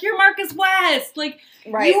 Like, you're Marcus West. Like,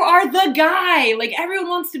 Right. you are the guy. Like, everyone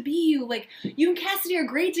wants to be you. Like, you and Cassidy are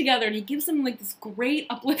great together. And he gives them, like, this great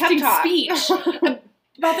uplifting speech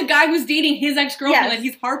about the guy who's dating his ex-girlfriend that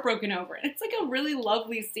he's heartbroken over. And it's, like, a really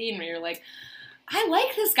lovely scene where you're like, I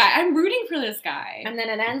like this guy. I'm rooting for this guy. And then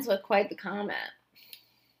it ends with quite the comment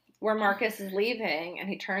where Marcus is leaving and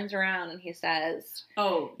he turns around and he says,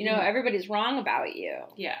 "Oh, you know, everybody's wrong about you."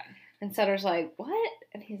 Yeah. And Sutter's like, "What?"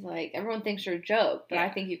 And he's like, "Everyone thinks you're a joke, but I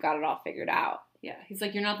think you've got it all figured out." Yeah. He's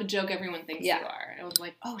like, "You're not the joke everyone thinks you are." And I was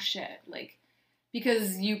like, oh shit. Like,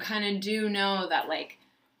 because you kind of do know that, like,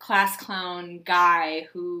 class clown guy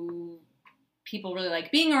who people really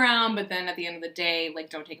like being around, but then at the end of the day,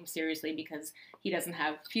 like, don't take him seriously because he doesn't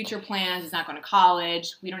have future plans. He's not going to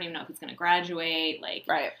college. We don't even know if he's going to graduate. Like,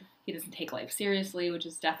 he doesn't take life seriously, which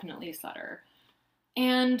is definitely Sutter.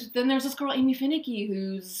 And then there's this girl, Amy Finicky,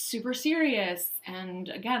 who's super serious and,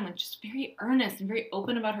 again, like, just very earnest and very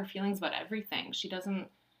open about her feelings about everything. She doesn't...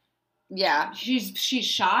 Yeah. She's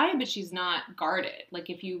shy, but she's not guarded. Like,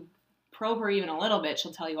 if you probe her even a little bit,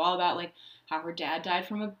 she'll tell you all about, like, how her dad died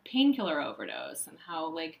from a painkiller overdose and how,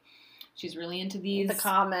 like, she's really into these... The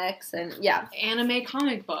comics and, anime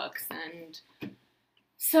comic books. And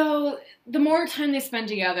so the more time they spend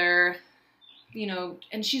together, you know,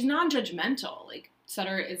 and she's non-judgmental. Like,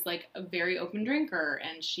 Sutter is, like, a very open drinker,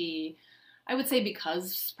 and she, I would say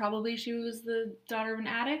because probably she was the daughter of an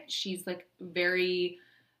addict, she's, like, very,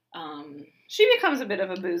 she becomes a bit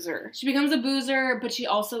of a boozer. She becomes a boozer, but she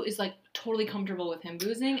also is, like, totally comfortable with him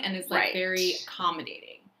boozing and is, like, very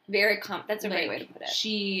accommodating. That's a great way to put it.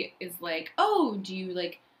 She is like, oh, do you,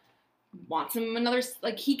 like, want another,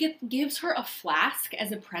 like, he gives her a flask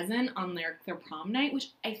as a present on their prom night,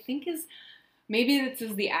 which I think is... Maybe this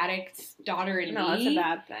is the addict's daughter in me. No, it's a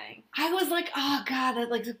bad thing. I was like, oh, God, that's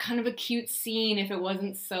like kind of a cute scene if it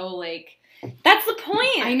wasn't so, like... That's the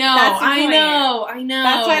point. I know.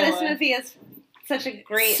 That's why this movie is such a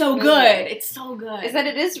great movie. Good. It's so good. Is that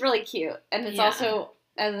it is really cute. And it's also,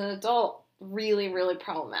 as an adult, really, really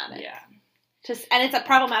problematic. Yeah. And it's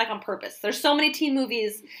problematic on purpose. There's so many teen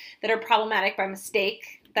movies that are problematic by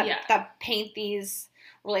mistake that paint these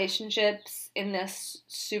relationships in this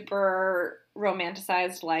super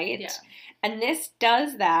romanticized light. Yeah. And this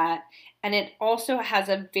does that, and it also has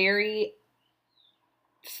a very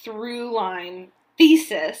through line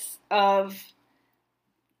thesis of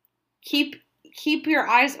keep your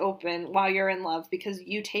eyes open while you're in love, because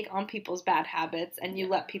you take on people's bad habits and you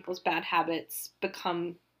let people's bad habits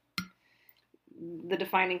become the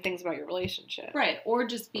defining things about your relationship. Right. Or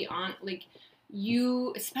just be on, like,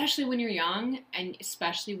 you, especially when you're young and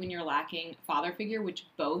especially when you're lacking a father figure, which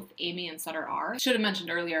both Amy and Sutter are. Should have mentioned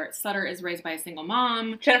earlier, Sutter is raised by a single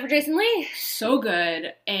mom. Jennifer Jason Leigh. So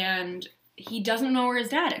good. And he doesn't know where his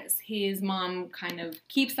dad is. His mom kind of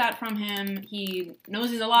keeps that from him. He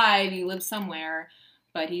knows he's alive. He lives somewhere.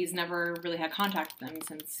 But he's never really had contact with him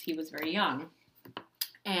since he was very young.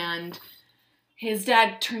 And his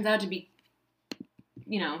dad turns out to be,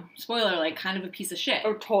 you know, spoiler, like, kind of a piece of shit.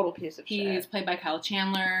 A total piece of shit. He's played by Kyle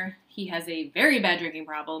Chandler. He has a very bad drinking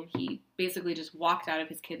problem. He basically just walked out of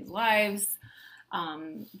his kids' lives.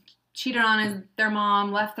 cheated on their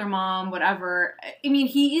mom, left their mom, whatever. I mean,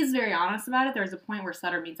 he is very honest about it. There's a point where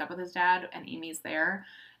Sutter meets up with his dad and Amy's there,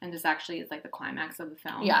 and this actually is like the climax of the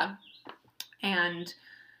film. Yeah. And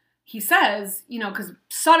he says, you know, because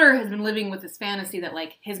Sutter has been living with this fantasy that,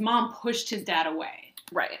 like, his mom pushed his dad away.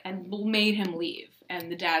 Right. And made him leave. And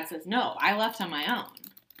the dad says, no, I left on my own.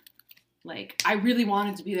 Like, I really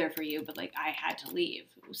wanted to be there for you, but, like, I had to leave.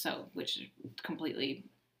 So, which is completely...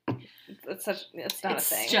 It's not a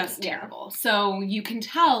thing. It's just terrible. So you can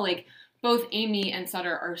tell, like, both Amy and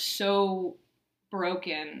Sutter are so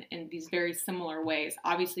broken in these very similar ways.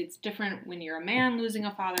 Obviously, it's different when you're a man losing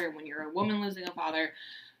a father and when you're a woman losing a father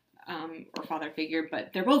or father figure,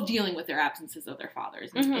 but they're both dealing with their absences of their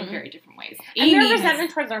fathers in very different ways. And their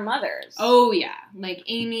resentment towards their mothers. Oh, yeah. Like,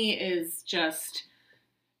 Amy is just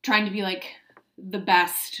trying to be, like, the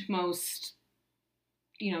best, most,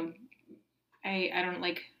 you know, I don't,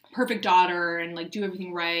 like, perfect daughter and, like, do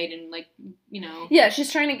everything right and, like, you know. Yeah,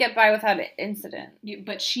 she's trying to get by without an incident.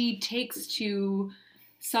 But she takes to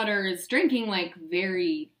Sutter's drinking, like,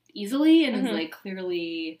 very easily and is, like,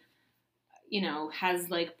 clearly, you know, has,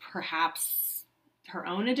 like, perhaps her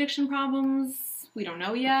own addiction problems. We don't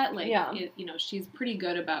know yet. Like, you know, she's pretty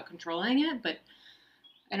good about controlling it, but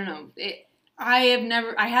I don't know. I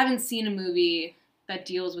haven't seen a movie that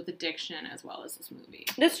deals with addiction as well as this movie.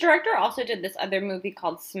 This director also did this other movie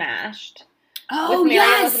called Smashed. Oh, with Mary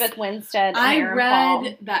yes! Elizabeth Winstead and I Aaron read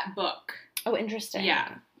Paul. that book. Oh, interesting.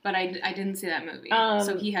 Yeah, but I didn't see that movie.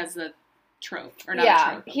 So he has a trope, or not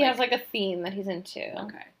a trope. He has, like, a theme that he's into.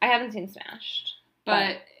 Okay. I haven't seen Smashed.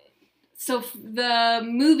 But, so the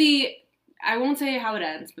movie, I won't say how it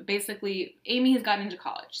ends, but basically, Amy has gotten into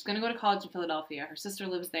college. She's going to go to college in Philadelphia. Her sister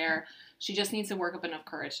lives there. She just needs to work up enough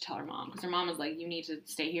courage to tell her mom, because her mom is like, you need to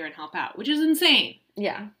stay here and help out, which is insane.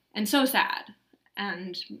 Yeah. And so sad.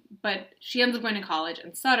 But she ends up going to college,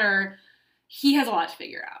 and Sutter, he has a lot to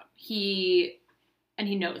figure out. He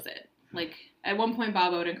knows it. Like, at one point,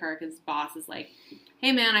 Bob Odenkirk, his boss, is like,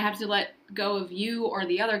 hey man, I have to let go of you or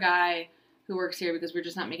the other guy who works here because we're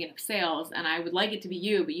just not making enough sales, and I would like it to be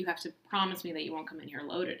you, but you have to promise me that you won't come in here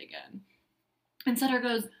loaded again. And Sutter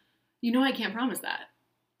goes, you know I can't promise that.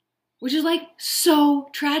 Which is, like, so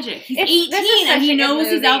tragic. He's 18 and he knows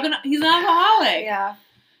he's an alcoholic. Yeah.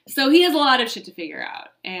 So he has a lot of shit to figure out.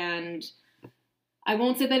 And I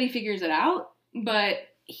won't say that he figures it out, but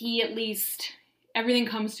he at least, everything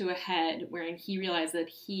comes to a head wherein he realizes that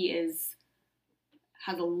he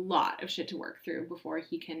has a lot of shit to work through before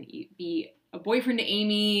he can be a boyfriend to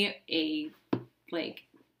Amy,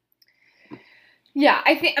 Yeah,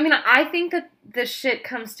 I think that the shit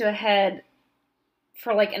comes to a head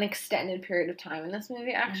for, like, an extended period of time in this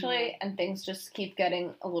movie, actually, and things just keep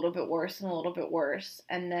getting a little bit worse and a little bit worse,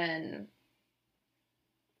 and then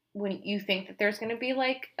when you think that there's going to be,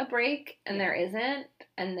 like, a break, and there isn't,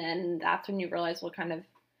 and then that's when you realize what kind of,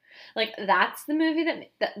 like, that's the movie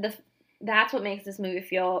that's what makes this movie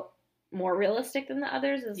feel more realistic than the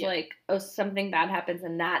others, is like, oh, something bad happens,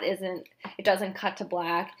 and it doesn't cut to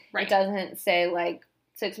black, it doesn't say, like,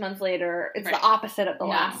 6 months later, it's the opposite of the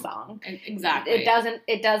last song. Exactly.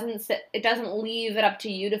 It doesn't leave it up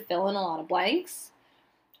to you to fill in a lot of blanks.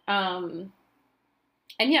 And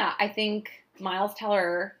yeah, I think Miles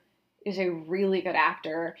Teller is a really good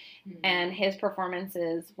actor, and his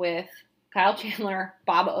performances with Kyle Chandler,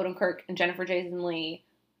 Bob Odenkirk, and Jennifer Jason Leigh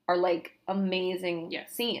are, like, amazing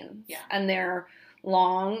scenes. Yeah. And they're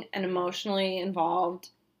long and emotionally involved,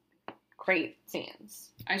 great scenes.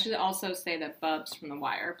 I should also say that Bubs from The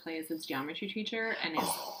Wire plays his geometry teacher and is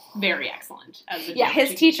very excellent as a geometry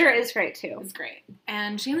his teacher is great too. Is great.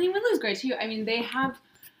 And Shailene Woodley is great too. I mean, they have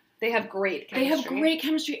great chemistry. They have great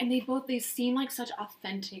chemistry, and they seem like such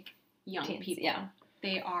authentic young people. Yeah.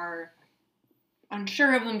 They are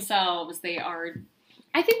unsure of themselves.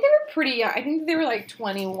 I think they were pretty young. I think they were like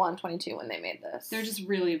 21, 22 when they made this. They're just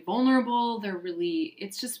really vulnerable.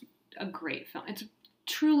 It's just a great film. It's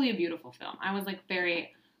truly a beautiful film. I was, like,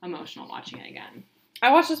 very emotional watching it again.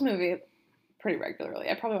 I watch this movie pretty regularly.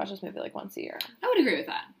 I probably watch this movie, like, once a year. I would agree with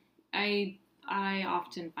that. I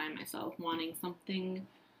often find myself wanting something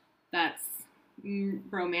that's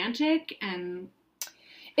romantic, and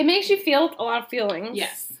it makes you feel a lot of feelings.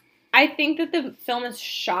 Yes. I think that the film is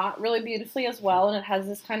shot really beautifully as well, and it has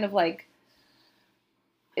this kind of, like,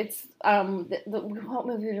 it's, what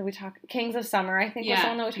movie did we talk? Kings of Summer, I think, was the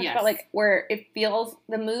one that we talked about, like, where it feels,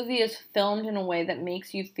 the movie is filmed in a way that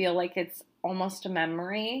makes you feel like it's almost a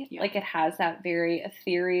memory. Yeah. Like, it has that very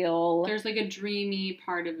ethereal. There's, like, a dreamy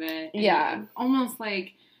part of it. Yeah. Almost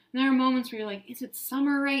like And there are moments where you're like, is it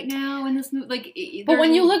summer right now in this movie? Like, But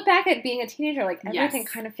when you look back at being a teenager, like, everything Yes.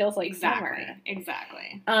 kind of feels like summer.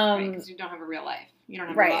 Exactly. Um, Because you don't have a real life. You don't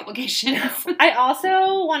have right. real obligations. I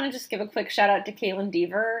also want to just give a quick shout out to Caitlin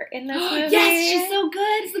Dever in this movie. Yes, she's so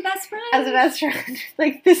good as the best friend. As a best friend.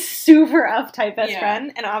 Like, this super uptight best Yeah.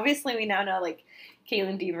 friend. And obviously we now know, like,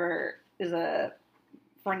 Caitlin Dever is a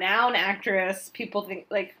renowned actress. People think,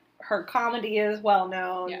 like, her comedy is well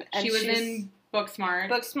known. Yeah, And she was she's in Booksmart.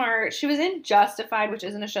 Booksmart. She was in Justified, which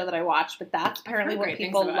isn't a show that I watched, but that's apparently heard what great things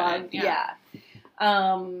people about love. it, yeah.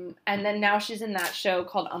 And then now she's in that show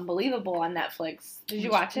called Unbelievable on Netflix. Did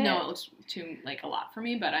you watch it? No, it looks too, like, a lot for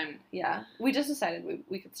me, but I'm... Yeah. We just decided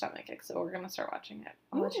we could stomach it, so we're going to start watching it.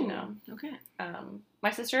 I'll let you know. Okay.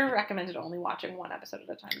 My sister recommended only watching one episode at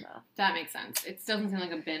a time, though. That makes sense. It doesn't seem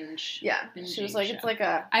like a binge. Yeah. binging She was like, show. it's like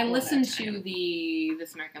a... I one listened at a to time. the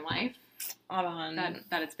This American Life on...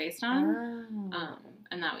 that it's based on. Oh.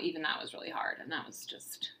 And that was really hard, and that was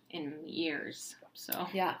just in years. So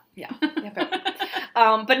Yeah.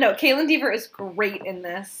 But no, Caitlin Dever is great in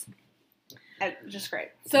this. Just great.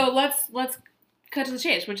 So let's cut to the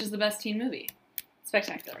chase. Which is the best teen movie?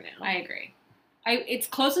 Spectacular Now. I agree. It's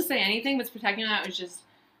close to say anything, but Spectacular Now is just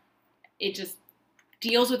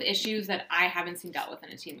deals with issues that I haven't seen dealt with in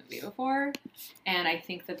a teen movie before, and I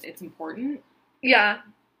think that it's important. Yeah.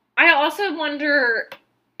 I also wonder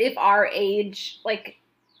if our age, like,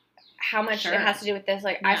 how much Sure. it has to do with this.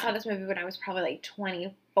 Like, I Yeah. saw this movie when I was probably, like,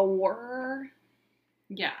 24.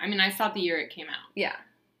 Yeah, I mean, I saw it the year it came out. Yeah.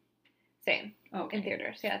 Same. Okay. In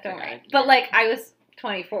theaters. Yeah, don't Okay. worry. But, like, I was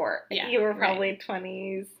 24. Yeah, You were right. probably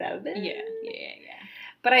 27. Yeah.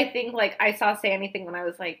 But I think, like, I saw Say Anything when I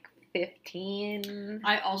was, like, 15.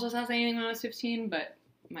 I also saw Say Anything when I was 15, but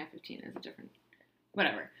my 15 is a different...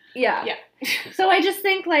 Whatever. Yeah. Yeah. So I just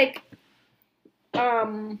think, like,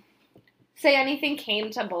 Say Anything came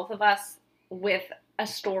to both of us with a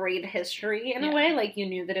storied history in a Yeah. way. Like, you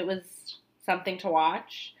knew that it was something to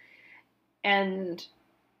watch. And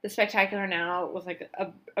The Spectacular Now was, like,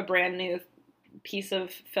 a brand new piece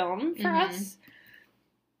of film for Mhm. us.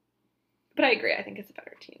 But I agree. I think it's a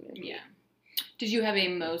better teen movie. Yeah. Did you have a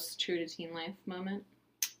most true to teen life moment?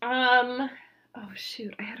 Oh,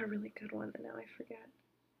 shoot. I had a really good one, but now I forget.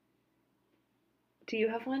 Do you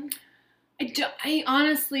have one? I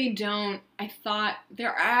honestly don't. I thought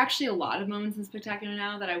there are actually a lot of moments in Spectacular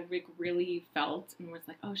Now that I really felt and was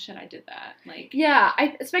like, oh shit, I did that. Like, Yeah,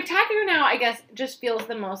 Spectacular Now, I guess, just feels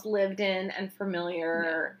the most lived in and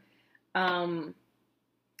familiar.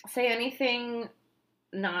 Say Anything,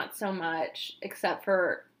 not so much, except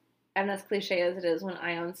for, and as cliche as it is, when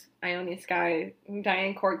Ione Skye,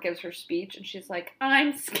 Diane Court gives her speech, and she's like,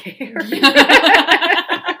 I'm scared.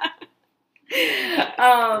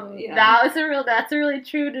 Yeah. That's a really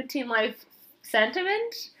true to teen life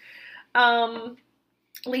sentiment.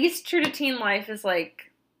 Least true to teen life is,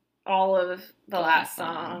 like, all of the last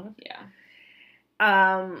song. Yeah.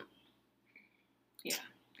 Yeah.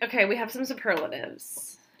 Okay, we have some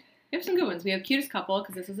superlatives. We have some good ones. We have Cutest Couple,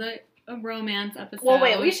 because this is a romance episode. Well,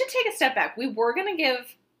 wait, we should take a step back. We were gonna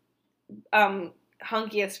give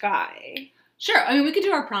Hunkiest Guy Sure. I mean, we could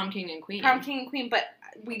do our Prom King and Queen. Prom King and Queen, but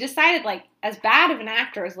we decided, like, as bad of an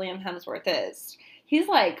actor as Liam Hemsworth is, he's,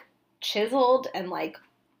 like, chiseled and, like,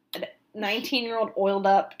 a 19-year-old oiled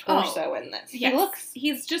up torso in this. Yes.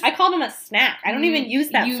 He's just... I called him a snack. I don't even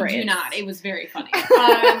use that phrase. You do not. It was very funny.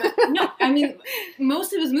 No, I mean,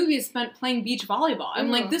 most of his movies spent playing beach volleyball.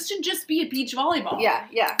 I'm like, this should just be a beach volleyball. Yeah.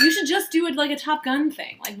 You should just do it like a Top Gun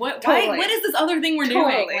thing. Like, what? Totally. What is this other thing we're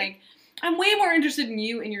Totally. doing? Like, I'm way more interested in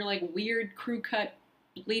you and your, like, weird crew cut,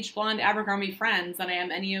 bleach blonde Abercrombie friends than I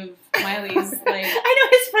am any of Miley's, like... I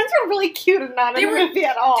know, his friends were really cute and not in the movie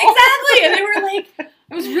at all. Exactly! And they were, like...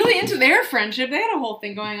 I was really into their friendship. They had a whole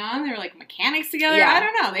thing going on. They were, like, mechanics together. Yeah. I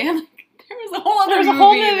don't know. They had, like... There was a whole other movie. There was a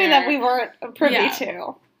whole movie that we weren't privy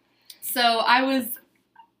to. So I was...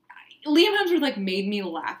 Liam Hemsworth, like, made me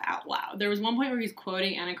laugh out loud. There was one point where he's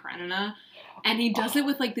quoting Anna Karenina, and he does it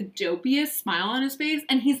with, like, the dopiest smile on his face,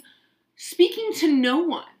 and he's speaking to no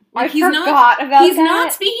one. Like, I forgot about He's that.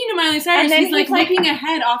 not speaking to Miley Cyrus. And then He's like, he's like- looking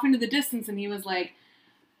ahead off into the distance, and he was like,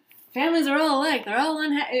 families are all alike. They're all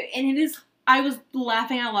unhappy. And it is... I was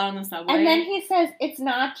laughing out loud on the subway. And then he says, it's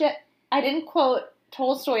not just... I didn't quote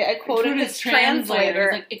Tolstoy. I quoted his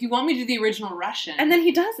translator. He's like, if you want me to do the original Russian... And then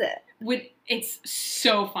he does it. It's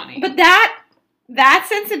so funny. But that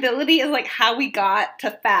sensibility is, like, how we got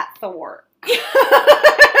to Fat Thor.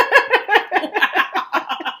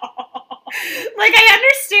 Like, I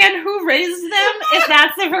understand who raised them if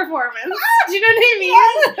that's the performance. Do you know what I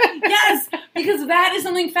mean? Yes, Because that is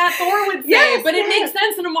something Fat Thor would say. Yes, but it yes. makes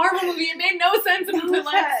sense in a Marvel movie. It made no sense in the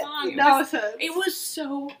last song. It was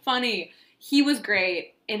so funny. He was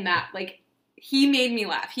great in that. Like, he made me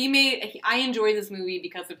laugh. I enjoyed this movie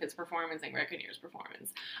because of his performance and Greg Kinnear's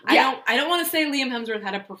performance. Yeah. I don't want to say Liam Hemsworth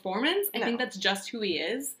had a performance. I No. think that's just who he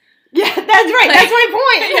is. Yeah, that's right. Like, That's my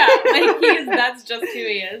point. Yeah, that's just who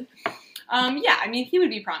he is. Yeah, I mean, he would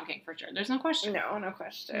be prom king for sure. There's no question. No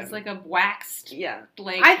question. He's like a waxed, yeah.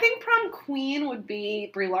 like... I think prom queen would be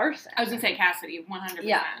Brie Larson. I was going to say Cassidy, 100%.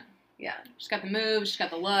 Yeah. Yeah. She's got the moves, she's got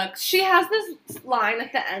the looks. She has this line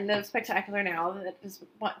at the end of Spectacular Now that is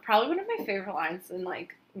probably one of my favorite lines in,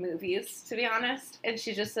 like, movies, to be honest. And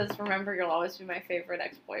she just says, "Remember, you'll always be my favorite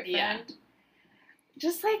ex-boyfriend." Yeah.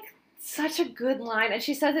 Just, like, such a good line. And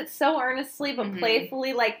she says it so earnestly but Mhm.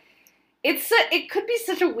 playfully. Like, it could be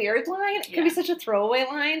such a weird line. It could be such a throwaway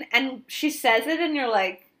line. And she says it and you're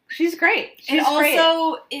like, she's great. She's great.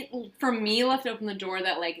 It for me left open the door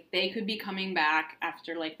that, like, they could be coming back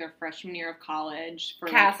after, like, their freshman year of college for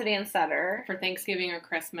Cassidy and Sutter. for Thanksgiving or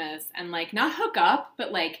Christmas and, like, not hook up,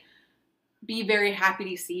 but, like, be very happy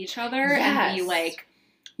to see each other and be Yes. like,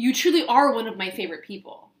 you truly are one of my favorite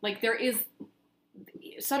people. Like,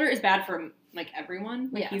 Sutter is bad for, like, everyone.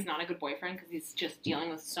 Like, Yeah. he's not a good boyfriend because he's just dealing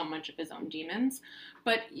with so much of his own demons.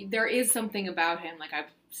 But there is something about him, like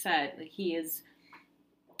I've said, like, he is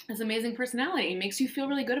this amazing personality. He makes you feel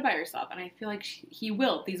really good about yourself. And I feel like he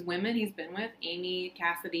will. These women he's been with, Amy,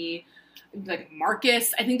 Cassidy, like,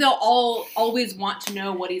 Marcus, I think they'll all always want to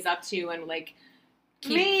know what he's up to and, like,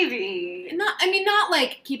 Maybe. not,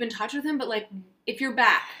 like, keep in touch with him, but, like, if you're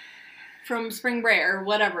back from spring break or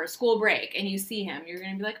whatever, school break, and you see him, you're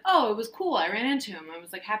going to be like, oh, it was cool. I ran into him. I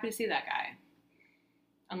was, like, happy to see that guy.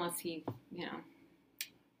 Unless he,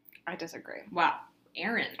 I disagree. wow,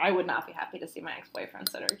 Aaron. I would not be happy to see my ex-boyfriend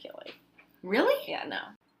Sutter Keeley. Really? Yeah, no.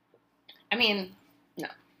 I mean, no.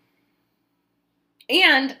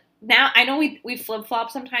 And now, I know we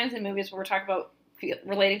flip-flop sometimes in movies where we're talking about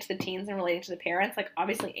relating to the teens and relating to the parents. Like,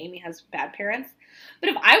 obviously, Amy has bad parents. But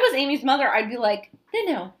if I was Amy's mother, I'd be like,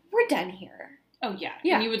 no, we're done here. Oh, yeah.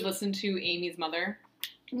 Yeah. And you would listen to Amy's mother?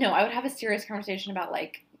 No, I would have a serious conversation about,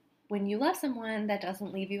 like, when you love someone that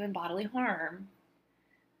doesn't leave you in bodily harm,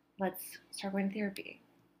 let's start going to therapy.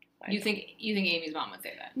 Like, You think Amy's mom would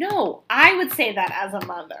say that? No, I would say that as a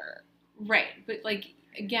mother. Right. But, like,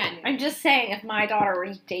 again... I'm just saying, if my daughter were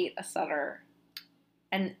to date a Sutter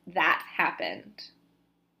and that happened,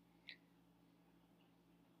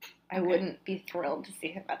 I wouldn't be thrilled to see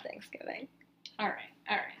him at Thanksgiving. All right.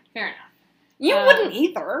 Fair enough. You wouldn't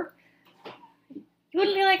either. You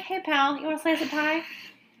wouldn't be like, hey, pal, you want a slice of pie?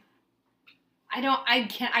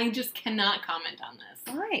 I just cannot comment on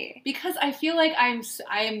this. Why? Because I feel like I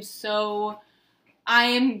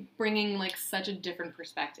am bringing, like, such a different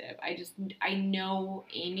perspective. I know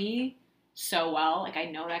Amy so well. Like, I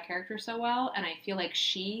know that character so well. And I feel like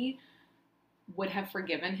she would have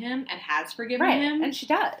forgiven him and has forgiven him. And she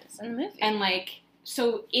does in the movie. And, like,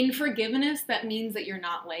 so in forgiveness, that means that you're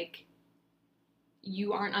not, like,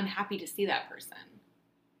 you aren't unhappy to see that person.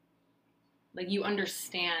 Like, you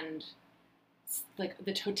understand, like,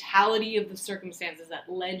 the totality of the circumstances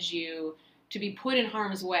that led you to be put in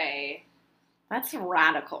harm's way. That's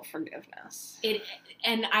radical forgiveness.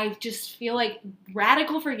 And I just feel like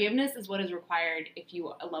radical forgiveness is what is required if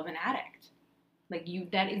you love an addict. Like,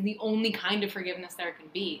 that is the only kind of forgiveness there can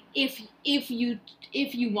be. If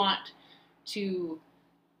you want to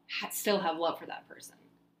still have love for that person,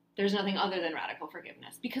 there's nothing other than radical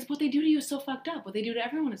forgiveness, because what they do to you is so fucked up. What they do to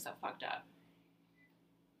everyone is so fucked up.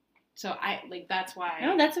 So that's why.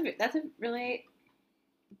 No, that's a really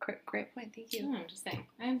great point. Thank you. I'm just saying.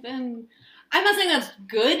 I'm not saying that's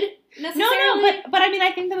good necessarily. No, but I mean,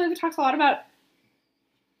 I think the movie talks a lot about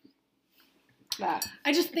that.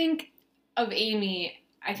 I just think of Amy.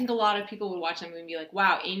 I think a lot of people would watch that movie and be like,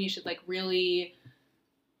 "Wow, Amy should, like, really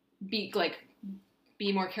be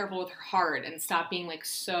more careful with her heart and stop being, like,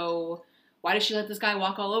 so. Why does she let this guy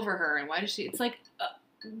walk all over her? And why does she? It's like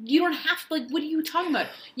you don't have to. Like, what are you talking about?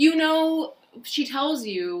 You know, she tells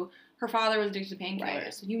you her father was addicted to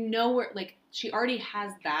painkillers. Right. You know where, like, she already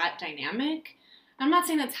has that dynamic. I'm not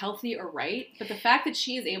saying that's healthy or right, but the fact that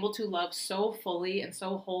she is able to love so fully and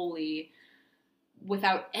so wholly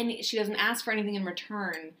without she doesn't ask for anything in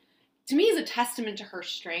return, to me is a testament to her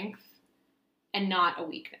strength and not a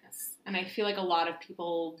weakness. And I feel like a lot of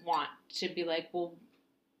people want to be like, well,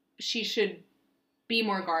 she should be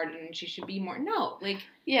more guarded and she should be more, no, like.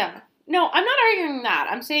 Yeah. No, I'm not arguing that.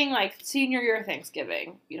 I'm saying, like, senior year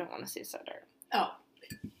Thanksgiving, you don't want to see Sutter. Oh,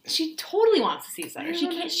 she totally wants to see Sutter.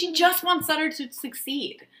 She just wants Sutter to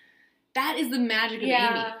succeed. That is the magic of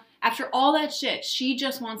Amy. after all that shit, she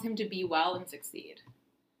just wants him to be well and succeed.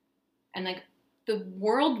 And, like, the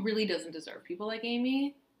world really doesn't deserve people like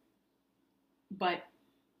Amy, but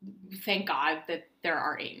thank God that there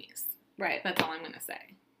are Amys. Right. That's all I'm going to say.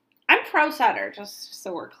 I'm pro Sutter, just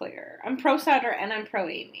so we're clear. I'm pro Sutter and I'm pro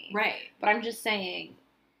Amy. Right. But I'm just saying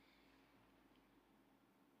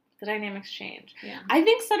the dynamics change. Yeah. I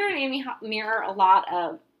think Sutter and Amy mirror a lot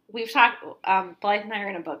of, we've talked, Blythe and I are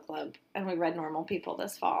in a book club and we read Normal People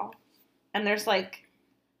this fall. And there's like,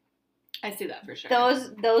 I see that for sure.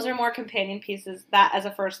 those are more companion pieces, that as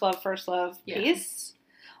a first love Yeah. piece.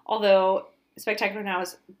 Although Spectacular Now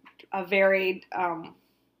is a very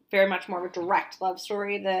much more of a direct love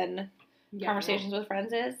story than Conversations with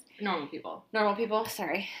Friends is. Normal People. Normal People,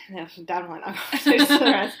 sorry. No, definitely not Conversations with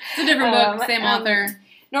Friends. It's a different book, same author.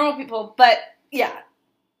 Normal People, but yeah.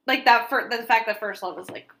 Like that, the fact that first love is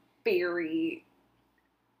like very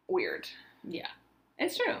weird. Yeah.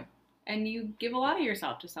 It's true. And you give a lot of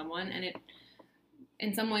yourself to someone, and it,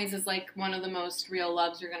 in some ways, is like one of the most real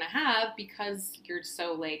loves you're going to have because you're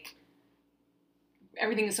so, like,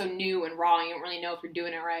 everything is so new and raw, and you don't really know if you're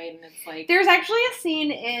doing it right, and it's like... There's actually a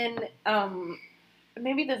scene in,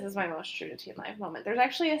 maybe this is my most true to teen life moment. There's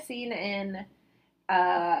actually a scene in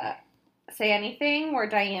Say Anything where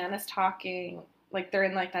Diane is talking, like, they're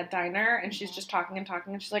in, like, that diner, and she's just talking, and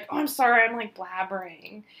she's like, oh, I'm sorry, I'm, like,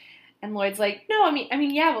 blabbering. And Lloyd's like, no, I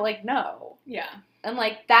mean, yeah, but, like, no. Yeah. And,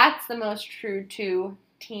 like, that's the most true to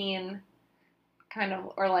teen kind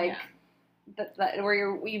of, or, like, that where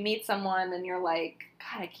you meet someone and you're like,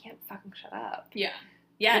 God, I can't fucking shut up. Yeah.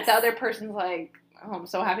 Yes. But the other person's like, oh, I'm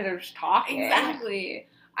so happy they're just talking. Exactly.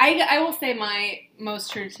 I will say my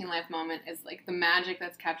most true to teen life moment is, like, the magic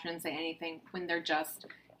that's captured in Say Anything when they're just...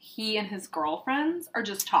 he and his girlfriends are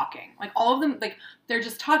just talking. Like, all of them, like, they're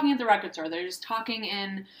just talking at the record store. They're just talking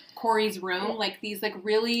in Corey's room. Like, these, like,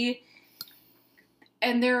 really...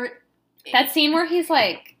 And they're... That scene where he's,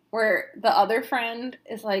 like... Where the other friend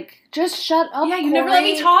is like, just shut up, yeah, you Corey. never let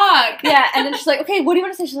me talk. Yeah, and then she's like, okay, what do you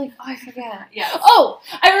want to say? She's like, oh, I forget. Yeah. Oh,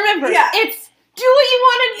 I remember. Yeah. It's do what you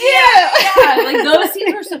want to do. Yeah, like, those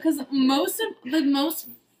scenes are so... Because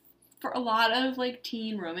for a lot of, like,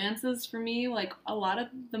 teen romances for me, like, a lot of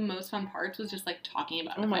the most fun parts was just, like, talking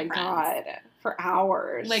about it with my friends. God. For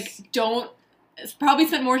hours. Like, probably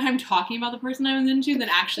spent more time talking about the person I was into than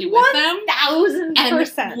actually with them.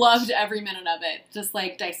 1,000%. And loved every minute of it. Just,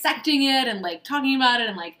 like, dissecting it and, like, talking about it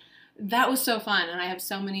and, like, that was so fun. And I have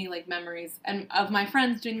so many, like, memories and of my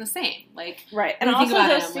friends doing the same. Like, right. And when I think also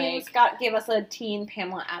about those it, scenes like, gave us a teen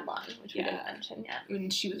Pamela Adlon, which we Yeah. didn't mention yet.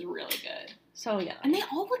 and she was really good. So young. And they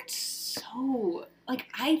all looked so... Like,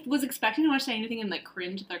 I was expecting to watch Say Anything and, like,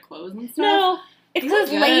 cringe at their clothes and stuff. No, it's They look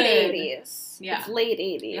because late good. 80s. Yeah. It's late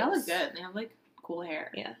 80s. They all look good. They have, like, cool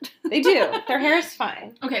hair. Yeah. They do. Their hair is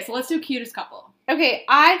fine. Okay, so let's do cutest couple. Okay,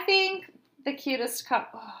 I think the cutest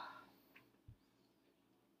couple...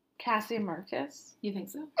 Cassie and Marcus. You think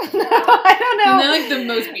so? No, I don't know. And they're, like, the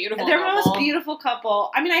most beautiful They're couple. most beautiful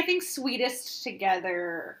couple. I mean, I think sweetest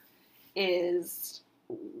together is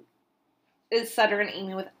Sutter and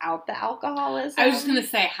Amy without the alcoholism. I was just gonna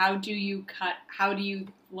say, how do you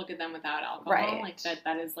look at them without alcohol? Right. Like,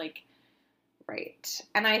 that is, like... Right.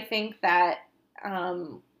 And I think that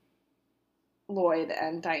Lloyd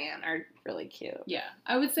and Diane are really cute. Yeah.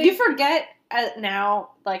 I would say... You forget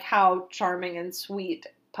now, like, how charming and sweet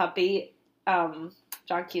puppy John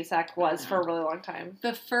Cusack was for a really long time.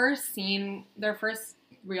 The first scene, their first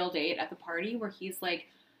real date at the party where he's, like,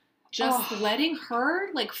 just letting her,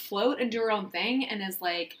 like, float and do her own thing and is,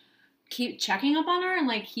 like, keep checking up on her and,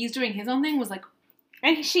 like, he's doing his own thing was, like...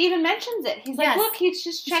 And she even mentions it. He's like, Yes. look, he's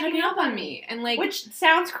just checking up on me. And, like... Which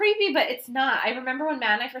sounds creepy, but it's not. I remember when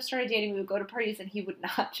Matt and I first started dating, we would go to parties and he would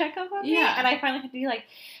not check up on me. Yeah. And I finally had to be like,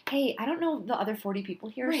 hey, I don't know the other 40 people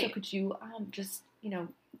here, so Right. could you just,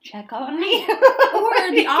 check up on me?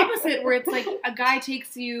 Or the opposite, where it's like a guy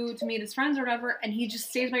takes you to meet his friends or whatever, and he just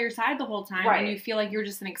stays by your side the whole time, Right. and you feel like you're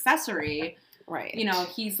just an accessory. Right.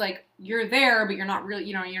 He's like, you're there, but you're not really,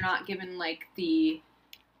 you're not given, like, the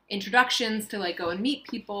introductions to, like, go and meet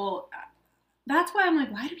people. That's why I'm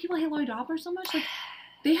like, why do people hate Lloyd Dobler so much? Like,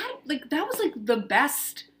 they had, like, that was, like, the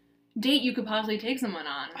best date you could possibly take someone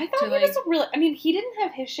on. I thought he was he didn't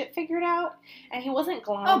have his shit figured out, and he wasn't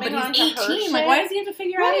glomming Oh, but onto he's her 18. Like, shit. why does he have to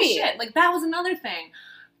figure out his Right. shit? Like, that was another thing.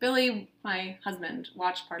 Billy, my husband,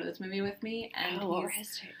 watched part of this movie with me, and what were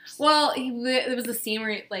his tips? well, there was a scene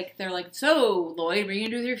where, like, they're like, so, Lloyd, what are you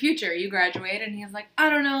gonna do with your future? You graduate, and he's like, I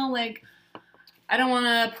don't know, like, I don't want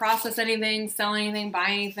to process anything, sell anything, buy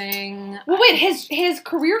anything. Well, wait, his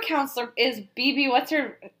career counselor is BB. What's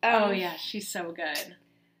her? Oh yeah, she's so good.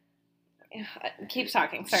 Keep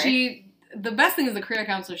talking. Sorry. The best thing is the career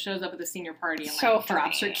counselor shows up at the senior party and So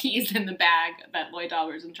drops her funny. keys in the bag that Lloyd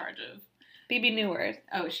Dobber's in charge of. BB Neward.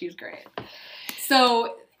 Oh, she's great.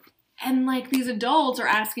 So, and like these adults are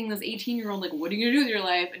asking this 18-year-old, like, what are you gonna do with your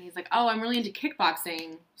life? And he's like, oh, I'm really into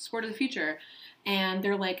kickboxing, sport of the future. And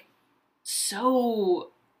they're like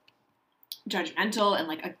so judgmental and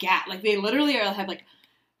like aghast. Like they literally have like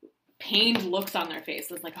pained looks on their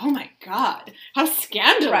faces, like, oh my god, how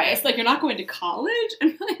scandalous. Right. Like, you're not going to college?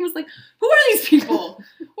 And I was like, who are these people?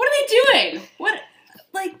 What are they doing? What,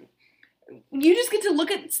 like, you just get to look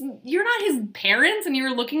at, you're not his parents, and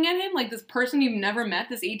you're looking at him like this person you've never met,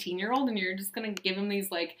 this 18-year-old, and you're just gonna give him these,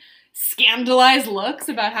 like, scandalized looks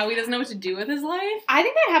about how he doesn't know what to do with his life? I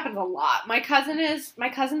think that happens a lot. My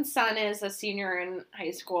cousin's son is a senior in high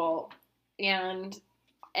school, and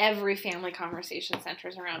every family conversation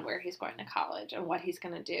centers around where he's going to college and what he's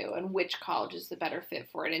going to do and which college is the better fit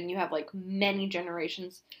for it. And you have like many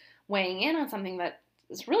generations weighing in on something that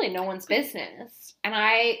is really no one's business. And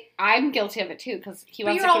I'm guilty of it too, because he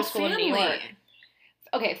went to school in New York.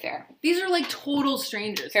 Okay, fair. These are like total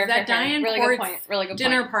strangers. Fair, that fair, fair. Diane Really Court's good point. Really good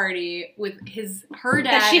dinner point. party with her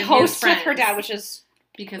dad That she and hosts his with her friends, dad, which is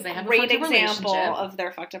because they have great a fucked up example relationship. of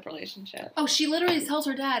their fucked up relationship. Oh, she literally tells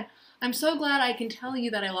her dad, I'm so glad I can tell you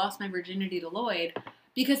that I lost my virginity to Lloyd,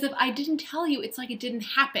 because if I didn't tell you, it's like it didn't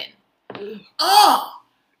happen. Oh,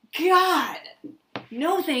 God.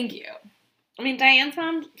 No, thank you. I mean, Diane's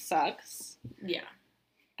mom sucks, Yeah.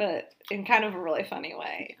 but in kind of a really funny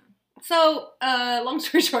way. So, long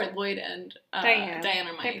story short, Lloyd and Diane. Diane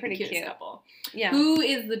are my They're pretty cutest cute. couple. Yeah. Who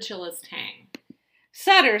is the chillest hang?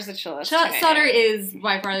 Sutter's the chillest. Sutter is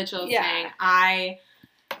by far the chillest Yeah. hang. I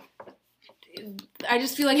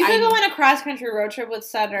just feel like You could go on a cross-country road trip with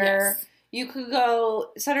Sutter. Yes. You could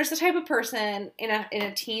go. Sutter's the type of person in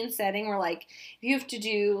a teen setting where, like, if you have to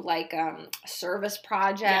do like a service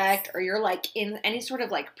project, Yes. or you're like in any sort of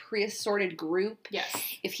like pre-assorted group. Yes.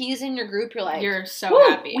 If he's in your group, you're like, You're so "Woo,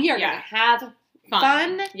 happy. we are Yeah. gonna have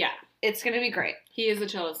fun. Yeah. It's gonna be great." He is the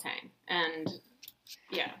chillest hang. And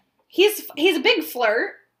yeah. He's a big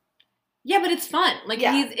flirt. Yeah, but it's fun. Like,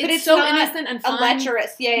 Yeah, it's but it's so not innocent and fun. A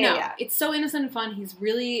lecherous. Yeah, No, yeah. it's so innocent and fun.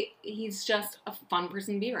 He's just a fun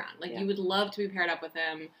person to be around. Like, Yeah. you would love to be paired up with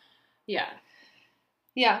him. Yeah.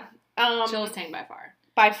 Yeah. Chillest hang by far.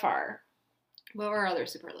 By far. What were our other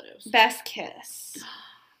superlatives? Best kiss.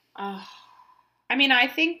 Oh, I mean, I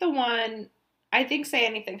think Say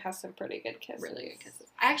Anything has some pretty good kisses. really good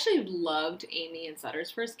kisses. I actually loved Amy and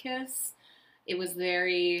Sutter's first kiss. It was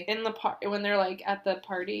very... In the when they're like at the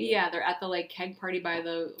party. Yeah, they're at the like keg party by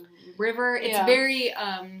the river. It's Yeah. very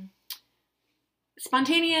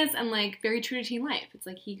spontaneous and like very true to teen life. It's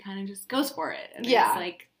like he kind of just goes for it. And Yeah. it's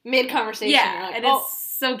like... Mid conversation. Yeah, like, and oh. it's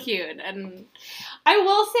so cute. And I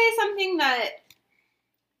will say something that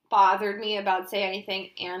bothered me about Say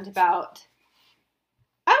Anything and about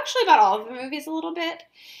all of the movies a little bit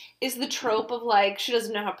is the trope of like she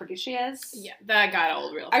doesn't know how pretty she is. yeah, that got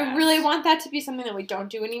old real fast. I really want that to be something that we don't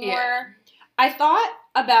do anymore. Yeah. I thought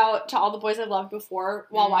about To All the Boys I've Loved Before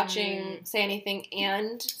while watching Say Anything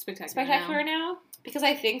and Spectacular Now, because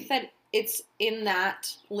I think that it's in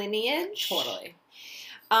that lineage. Totally.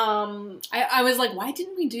 I was like, why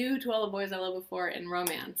didn't we do To All the Boys I Loved Before in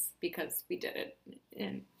romance? Because we did it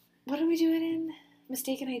in... What are we doing in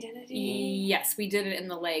Mistaken Identity? Yes, we did it in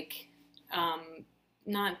the, like,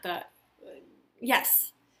 not the...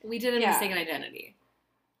 Yes, we did it in Yeah. Mistaken Identity.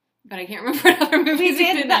 But I can't remember what other movies We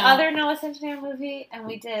did the now. other Noah Centineo movie, and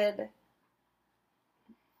we did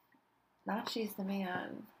not She's the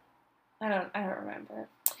Man. I don't remember.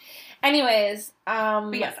 Anyways,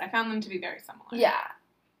 But yes, I found them to be very similar. yeah.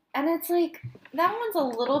 And it's like, that one's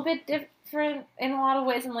a little bit different in a lot of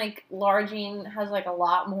ways, and like, Lara Jean has like a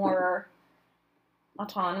lot more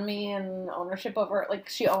autonomy and ownership over it. Like,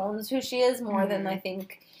 she owns who she is more than I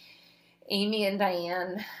think Amy and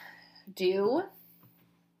Diane do.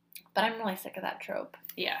 But I'm really sick of that trope.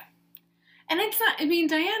 Yeah. And it's not, I mean,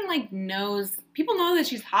 Diane, like, knows, people know that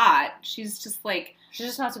she's hot. She's just, like... She's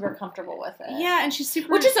just not super comfortable with it. Yeah, and she's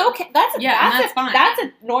super... Which is okay. That's fine. That's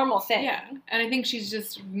a normal thing. Yeah, and I think she's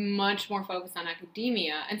just much more focused on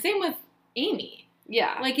academia. And same with Amy.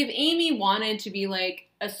 Yeah. Like, if Amy wanted to be, like,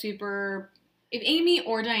 if Amy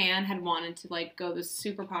or Diane had wanted to, like, go the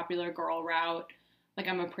super popular girl route, like,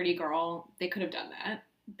 I'm a pretty girl, they could have done that.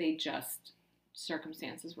 They just,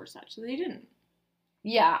 circumstances were such that they didn't.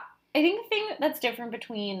 Yeah. I think the thing that's different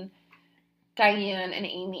between Diane and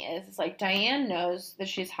Amy is like, Diane knows that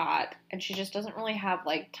she's hot, and she just doesn't really have,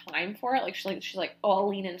 like, time for it. Like, she's like, oh, I'll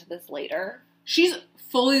lean into this later. She's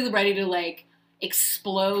fully ready to, like,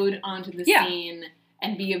 explode onto the Yeah. scene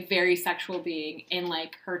and be a very sexual being in,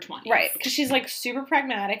 like, her 20s. Right, because she's, like, super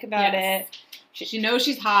pragmatic about it. She knows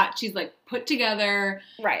she's hot. She's, like, put together.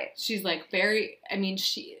 Right. She's, like, very, I mean,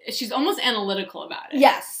 she's almost analytical about it.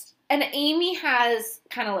 Yes. And Amy has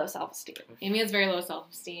kind of low self-esteem. Amy has very low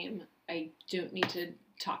self-esteem. I don't need to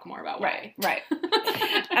talk more about why. Right.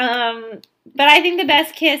 But I think the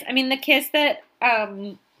best kiss, I mean, the kiss that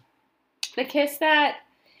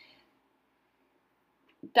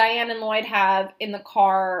Diane and Lloyd have in the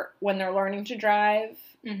car when they're learning to drive,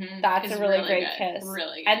 that's It's a really great good. kiss.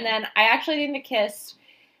 Really good. And then I actually think the kiss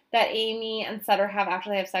that Amy and Sutter have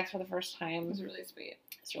sex for the first time. It's really sweet.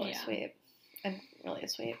 It's really sweet. And really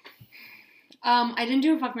sweet. I didn't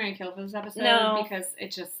do a Fuck, Marry, Kill for this episode because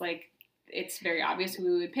it's just, like, it's very obvious who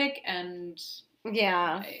we would pick, and we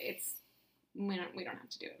don't have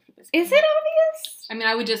to do it for this game. Is it obvious? I mean,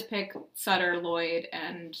 I would just pick Sutter, Lloyd,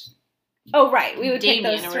 and Oh, right. We would Damien,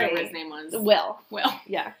 take those or whatever three. his name was. Will.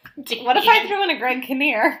 Yeah. Damien. What if I threw in a Greg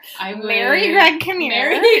Kinnear? I would Marry Greg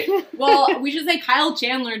Kinnear. Well, we should say Kyle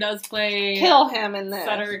Chandler does play. Kill him in this.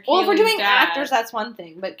 Sutter, well, if we're Keely's doing dad. actors, that's one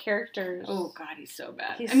thing, but characters. Oh God, he's so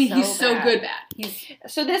bad. He's he's so so bad. good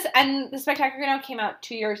bad. So this and the Spectacular Now came out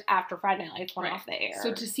 2 years after Friday Night Lights went off the air.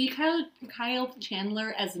 So to see Kyle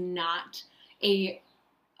Chandler as not a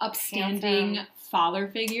upstanding father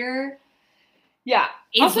figure. Yeah.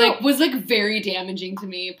 Was very damaging to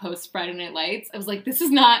me post Friday Night Lights. I was like, this is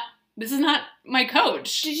not my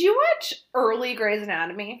coach. Did you watch early Grey's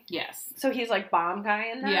Anatomy? Yes. So he's like bomb guy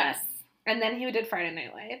in that? Yes. And then he did Friday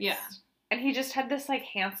Night Lights? Yeah. And he just had this like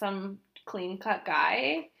handsome, clean cut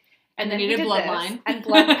guy. And then he did Bloodline. And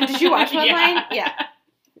Bloodline. Did you watch Bloodline? Yeah.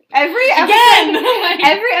 Every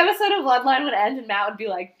episode of Bloodline would end and Matt would be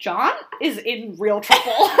like, John is in real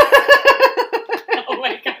trouble. Oh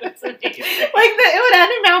my God, that's amazing. It would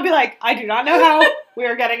end and Matt would be like, I do not know how we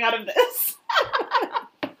are getting out of this.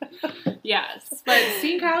 Yes. But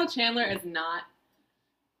seeing Kyle Chandler as not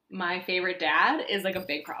my favorite dad is like a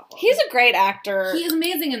big problem. He's a great actor. He is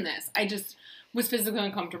amazing in this. I just was physically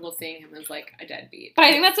uncomfortable seeing him as like a deadbeat. But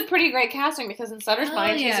I think that's a pretty great casting because in Sutter's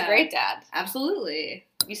mind, he's a great dad. Absolutely.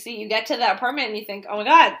 You get to that apartment and you think, oh my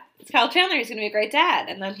God, it's Kyle Chandler. He's going to be a great dad.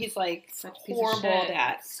 And then he's like, such a piece horrible of shit.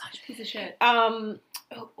 dad. Such a piece of shit.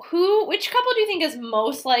 Which couple do you think is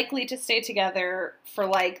most likely to stay together for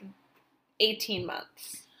like 18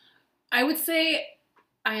 months? I would say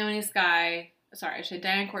Ione Skye. Sorry, I should.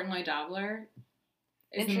 Diane Court and Lloyd Dobler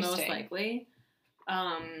is the most likely.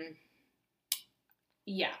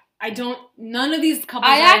 Yeah. None of these couples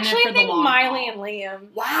I are in it actually for the think long Miley haul. and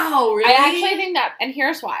Liam. Wow, really? I actually think that, and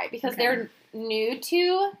here's why. Because Okay. they're new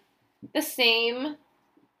to the same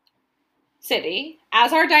city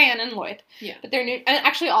as are Diane and Lloyd. Yeah. But they're new, and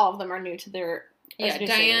actually all of them are new to their Yeah, new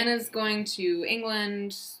Diana's going to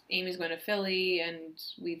England, Amy's going to Philly, and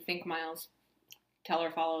we think Miles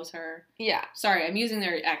Teller follows her. Yeah. Sorry, I'm using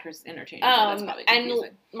their actors interchangeably. That's probably confusing.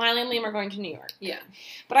 And Miley and Liam are going to New York. Yeah.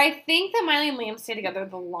 But I think that Miley and Liam stay together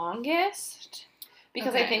the longest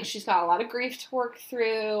because I Okay. think she's got a lot of grief to work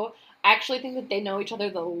through. I actually think that they know each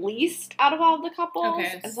other the least out of all the couples.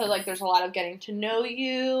 Okay. And so, like, there's a lot of getting to know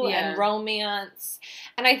you Yeah. and romance.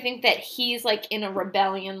 And I think that he's, like, in a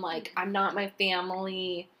rebellion, like, I'm not my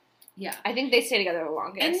family. Yeah. I think they stay together the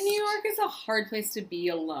longest. And New York is a hard place to be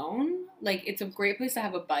alone. Like, it's a great place to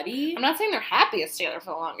have a buddy. I'm not saying they're happiest together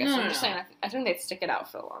for the longest. No, I'm just no. saying I think they'd stick it out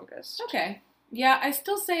for the longest. Okay. Yeah, I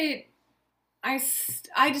still say, I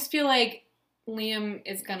just feel like Liam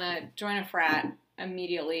is gonna join a frat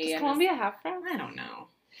immediately. Does and Columbia have friends? I don't know.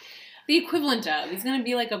 The equivalent of. He's gonna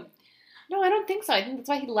be like a. No, I don't think so. I think that's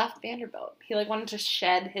why he left Vanderbilt. He, like, wanted to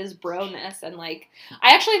shed his bro-ness and, like...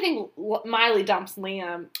 I actually think Miley dumps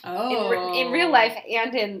Liam in real life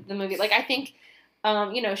and in the movie. Like, I think,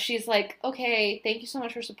 she's like, okay, thank you so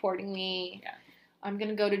much for supporting me. Yeah. I'm going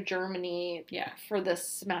to go to Germany Yeah. for this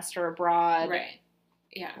semester abroad. Right.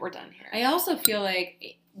 Yeah. We're done here. I also feel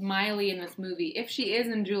like Miley in this movie, if she is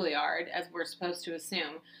in Juilliard, as we're supposed to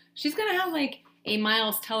assume, she's gonna have, like, a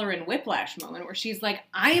Miles Teller and Whiplash moment where she's like,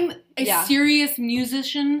 I'm a serious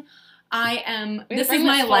musician. This is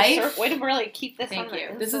my life. Way to really keep this Thank on you.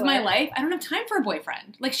 the This is my life. I don't have time for a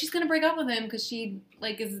boyfriend. Like, she's gonna break up with him because she,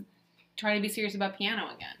 like, is trying to be serious about piano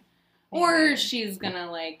again. Or she's gonna,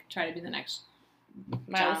 like, try to be the next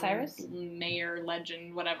Miley John Cyrus? Mayer,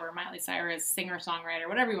 legend, whatever, Miley Cyrus, singer-songwriter,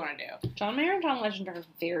 whatever you want to do. John Mayer and John Legend are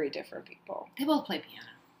very different people. They both play piano.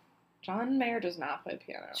 John Mayer does not play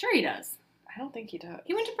piano. Sure he does. I don't think he does.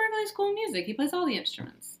 He went to Berklee School of Music. He plays all the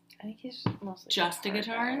instruments. I think he's mostly Just a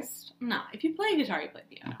guitarist? No. If you play guitar, you play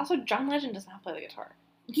piano. Also, John Legend does not play the guitar.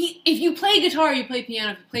 If you play guitar, you play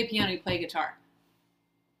piano. If you play piano, you play guitar.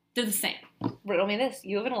 They're the same. riddle me this.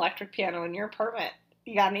 You have an electric piano in your apartment.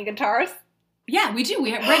 You got any guitars? Yeah, we do.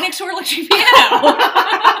 We have right next to our electric piano.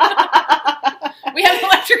 We have an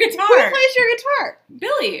electric guitar. Who plays your guitar?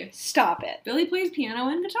 Billy. Stop it. Billy plays piano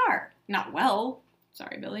and guitar. Not well.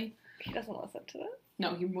 Sorry, Billy. He doesn't listen to this.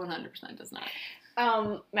 No, he 100% does not.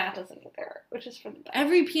 Matt doesn't either, which is for the best.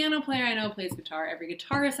 Every piano player I know plays guitar. Every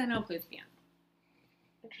guitarist I know plays piano.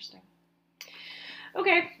 Interesting.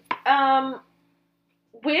 Okay.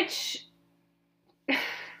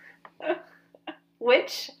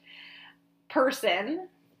 Which person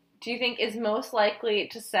do you think is most likely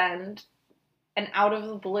to send an out of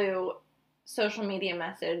the blue social media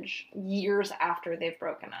message years after they've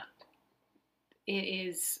broken up? It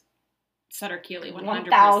is Sutter Keeley, 100%.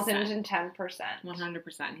 1010%.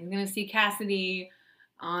 100%. He's going to see Cassidy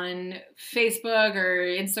on Facebook or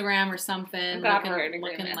Instagram or something,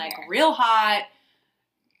 looking like real hot,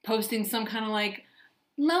 posting some kind of like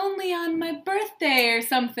lonely on my birthday or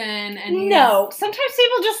something. And no, sometimes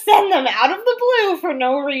people just send them out of the blue for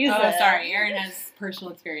no reason. Oh, sorry. Aaron has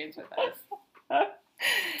personal experience with this.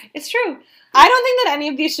 It's true. I don't think that any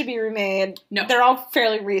of these should be remade. No. They're all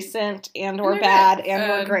fairly recent or bad good.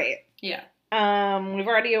 and or great. Yeah. We've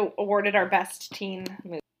already awarded our best teen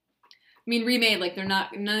movie. I mean, remade, like none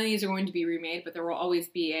of these are going to be remade, but there will always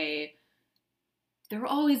be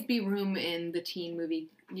room in the teen movie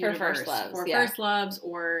universe for first loves,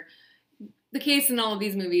 or the case in all of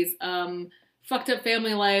these movies. Fucked up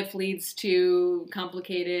family life leads to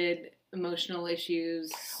complicated emotional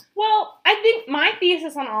issues. Well, I think my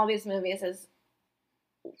thesis on all these movies is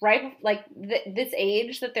this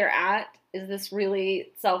age that they're at is this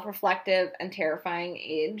really self-reflective and terrifying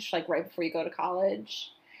age, like right before you go to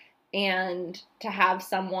college. And to have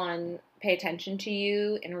someone pay attention to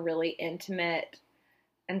you in a really intimate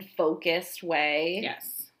and focused way.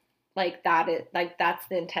 Yes. That's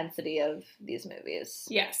the intensity of these movies.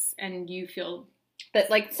 Yes. And you feel that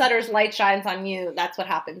like Sutter's light shines on you. That's what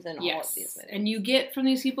happens in all of these movies. And you get from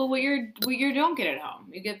these people what you don't get at home.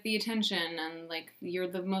 You get the attention, and like you're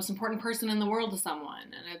the most important person in the world to someone,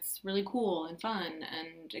 and it's really cool and fun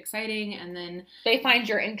and exciting. And then they find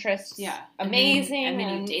your interests amazing, and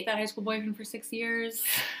then you date that high school boyfriend for 6 years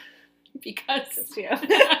because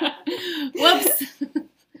whoops.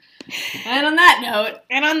 And on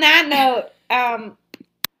that note,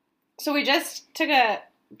 so we just took a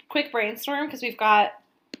quick brainstorm because we've got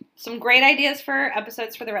some great ideas for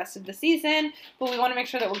episodes for the rest of the season, but we want to make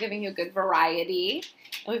sure that we're giving you a good variety,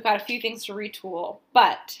 and we've got a few things to retool.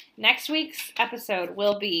 But next week's episode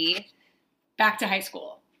will be back to high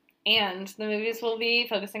school, and the movies will be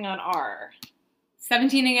focusing on our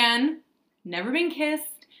 17 Again, Never Been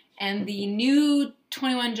Kissed, and the new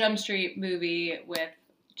 21 Jump Street movie with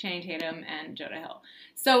Channing Tatum and Jonah Hill.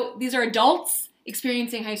 So these are adults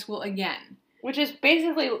experiencing high school again. Which is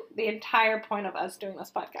basically the entire point of us doing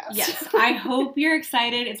this podcast. Yes. I hope you're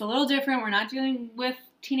excited. It's a little different. We're not dealing with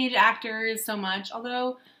teenage actors so much,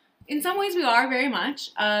 although in some ways we are very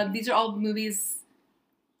much. These are all movies,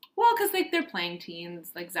 well, because they're playing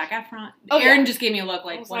teens, like Zac Efron. Aaron just gave me a look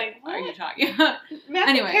like, what are you talking about?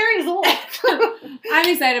 Anyway. Perry's old. I'm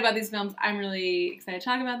excited about these films. I'm really excited to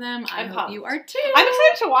talk about them. I hope you are too. I'm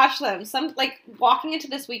excited to watch them. Walking into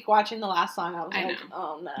this week watching The Last Song, I was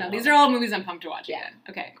oh no. No, these are all movies I'm pumped to watch again.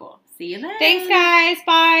 Okay, cool. See you then. Thanks, guys.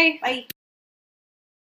 Bye. Bye.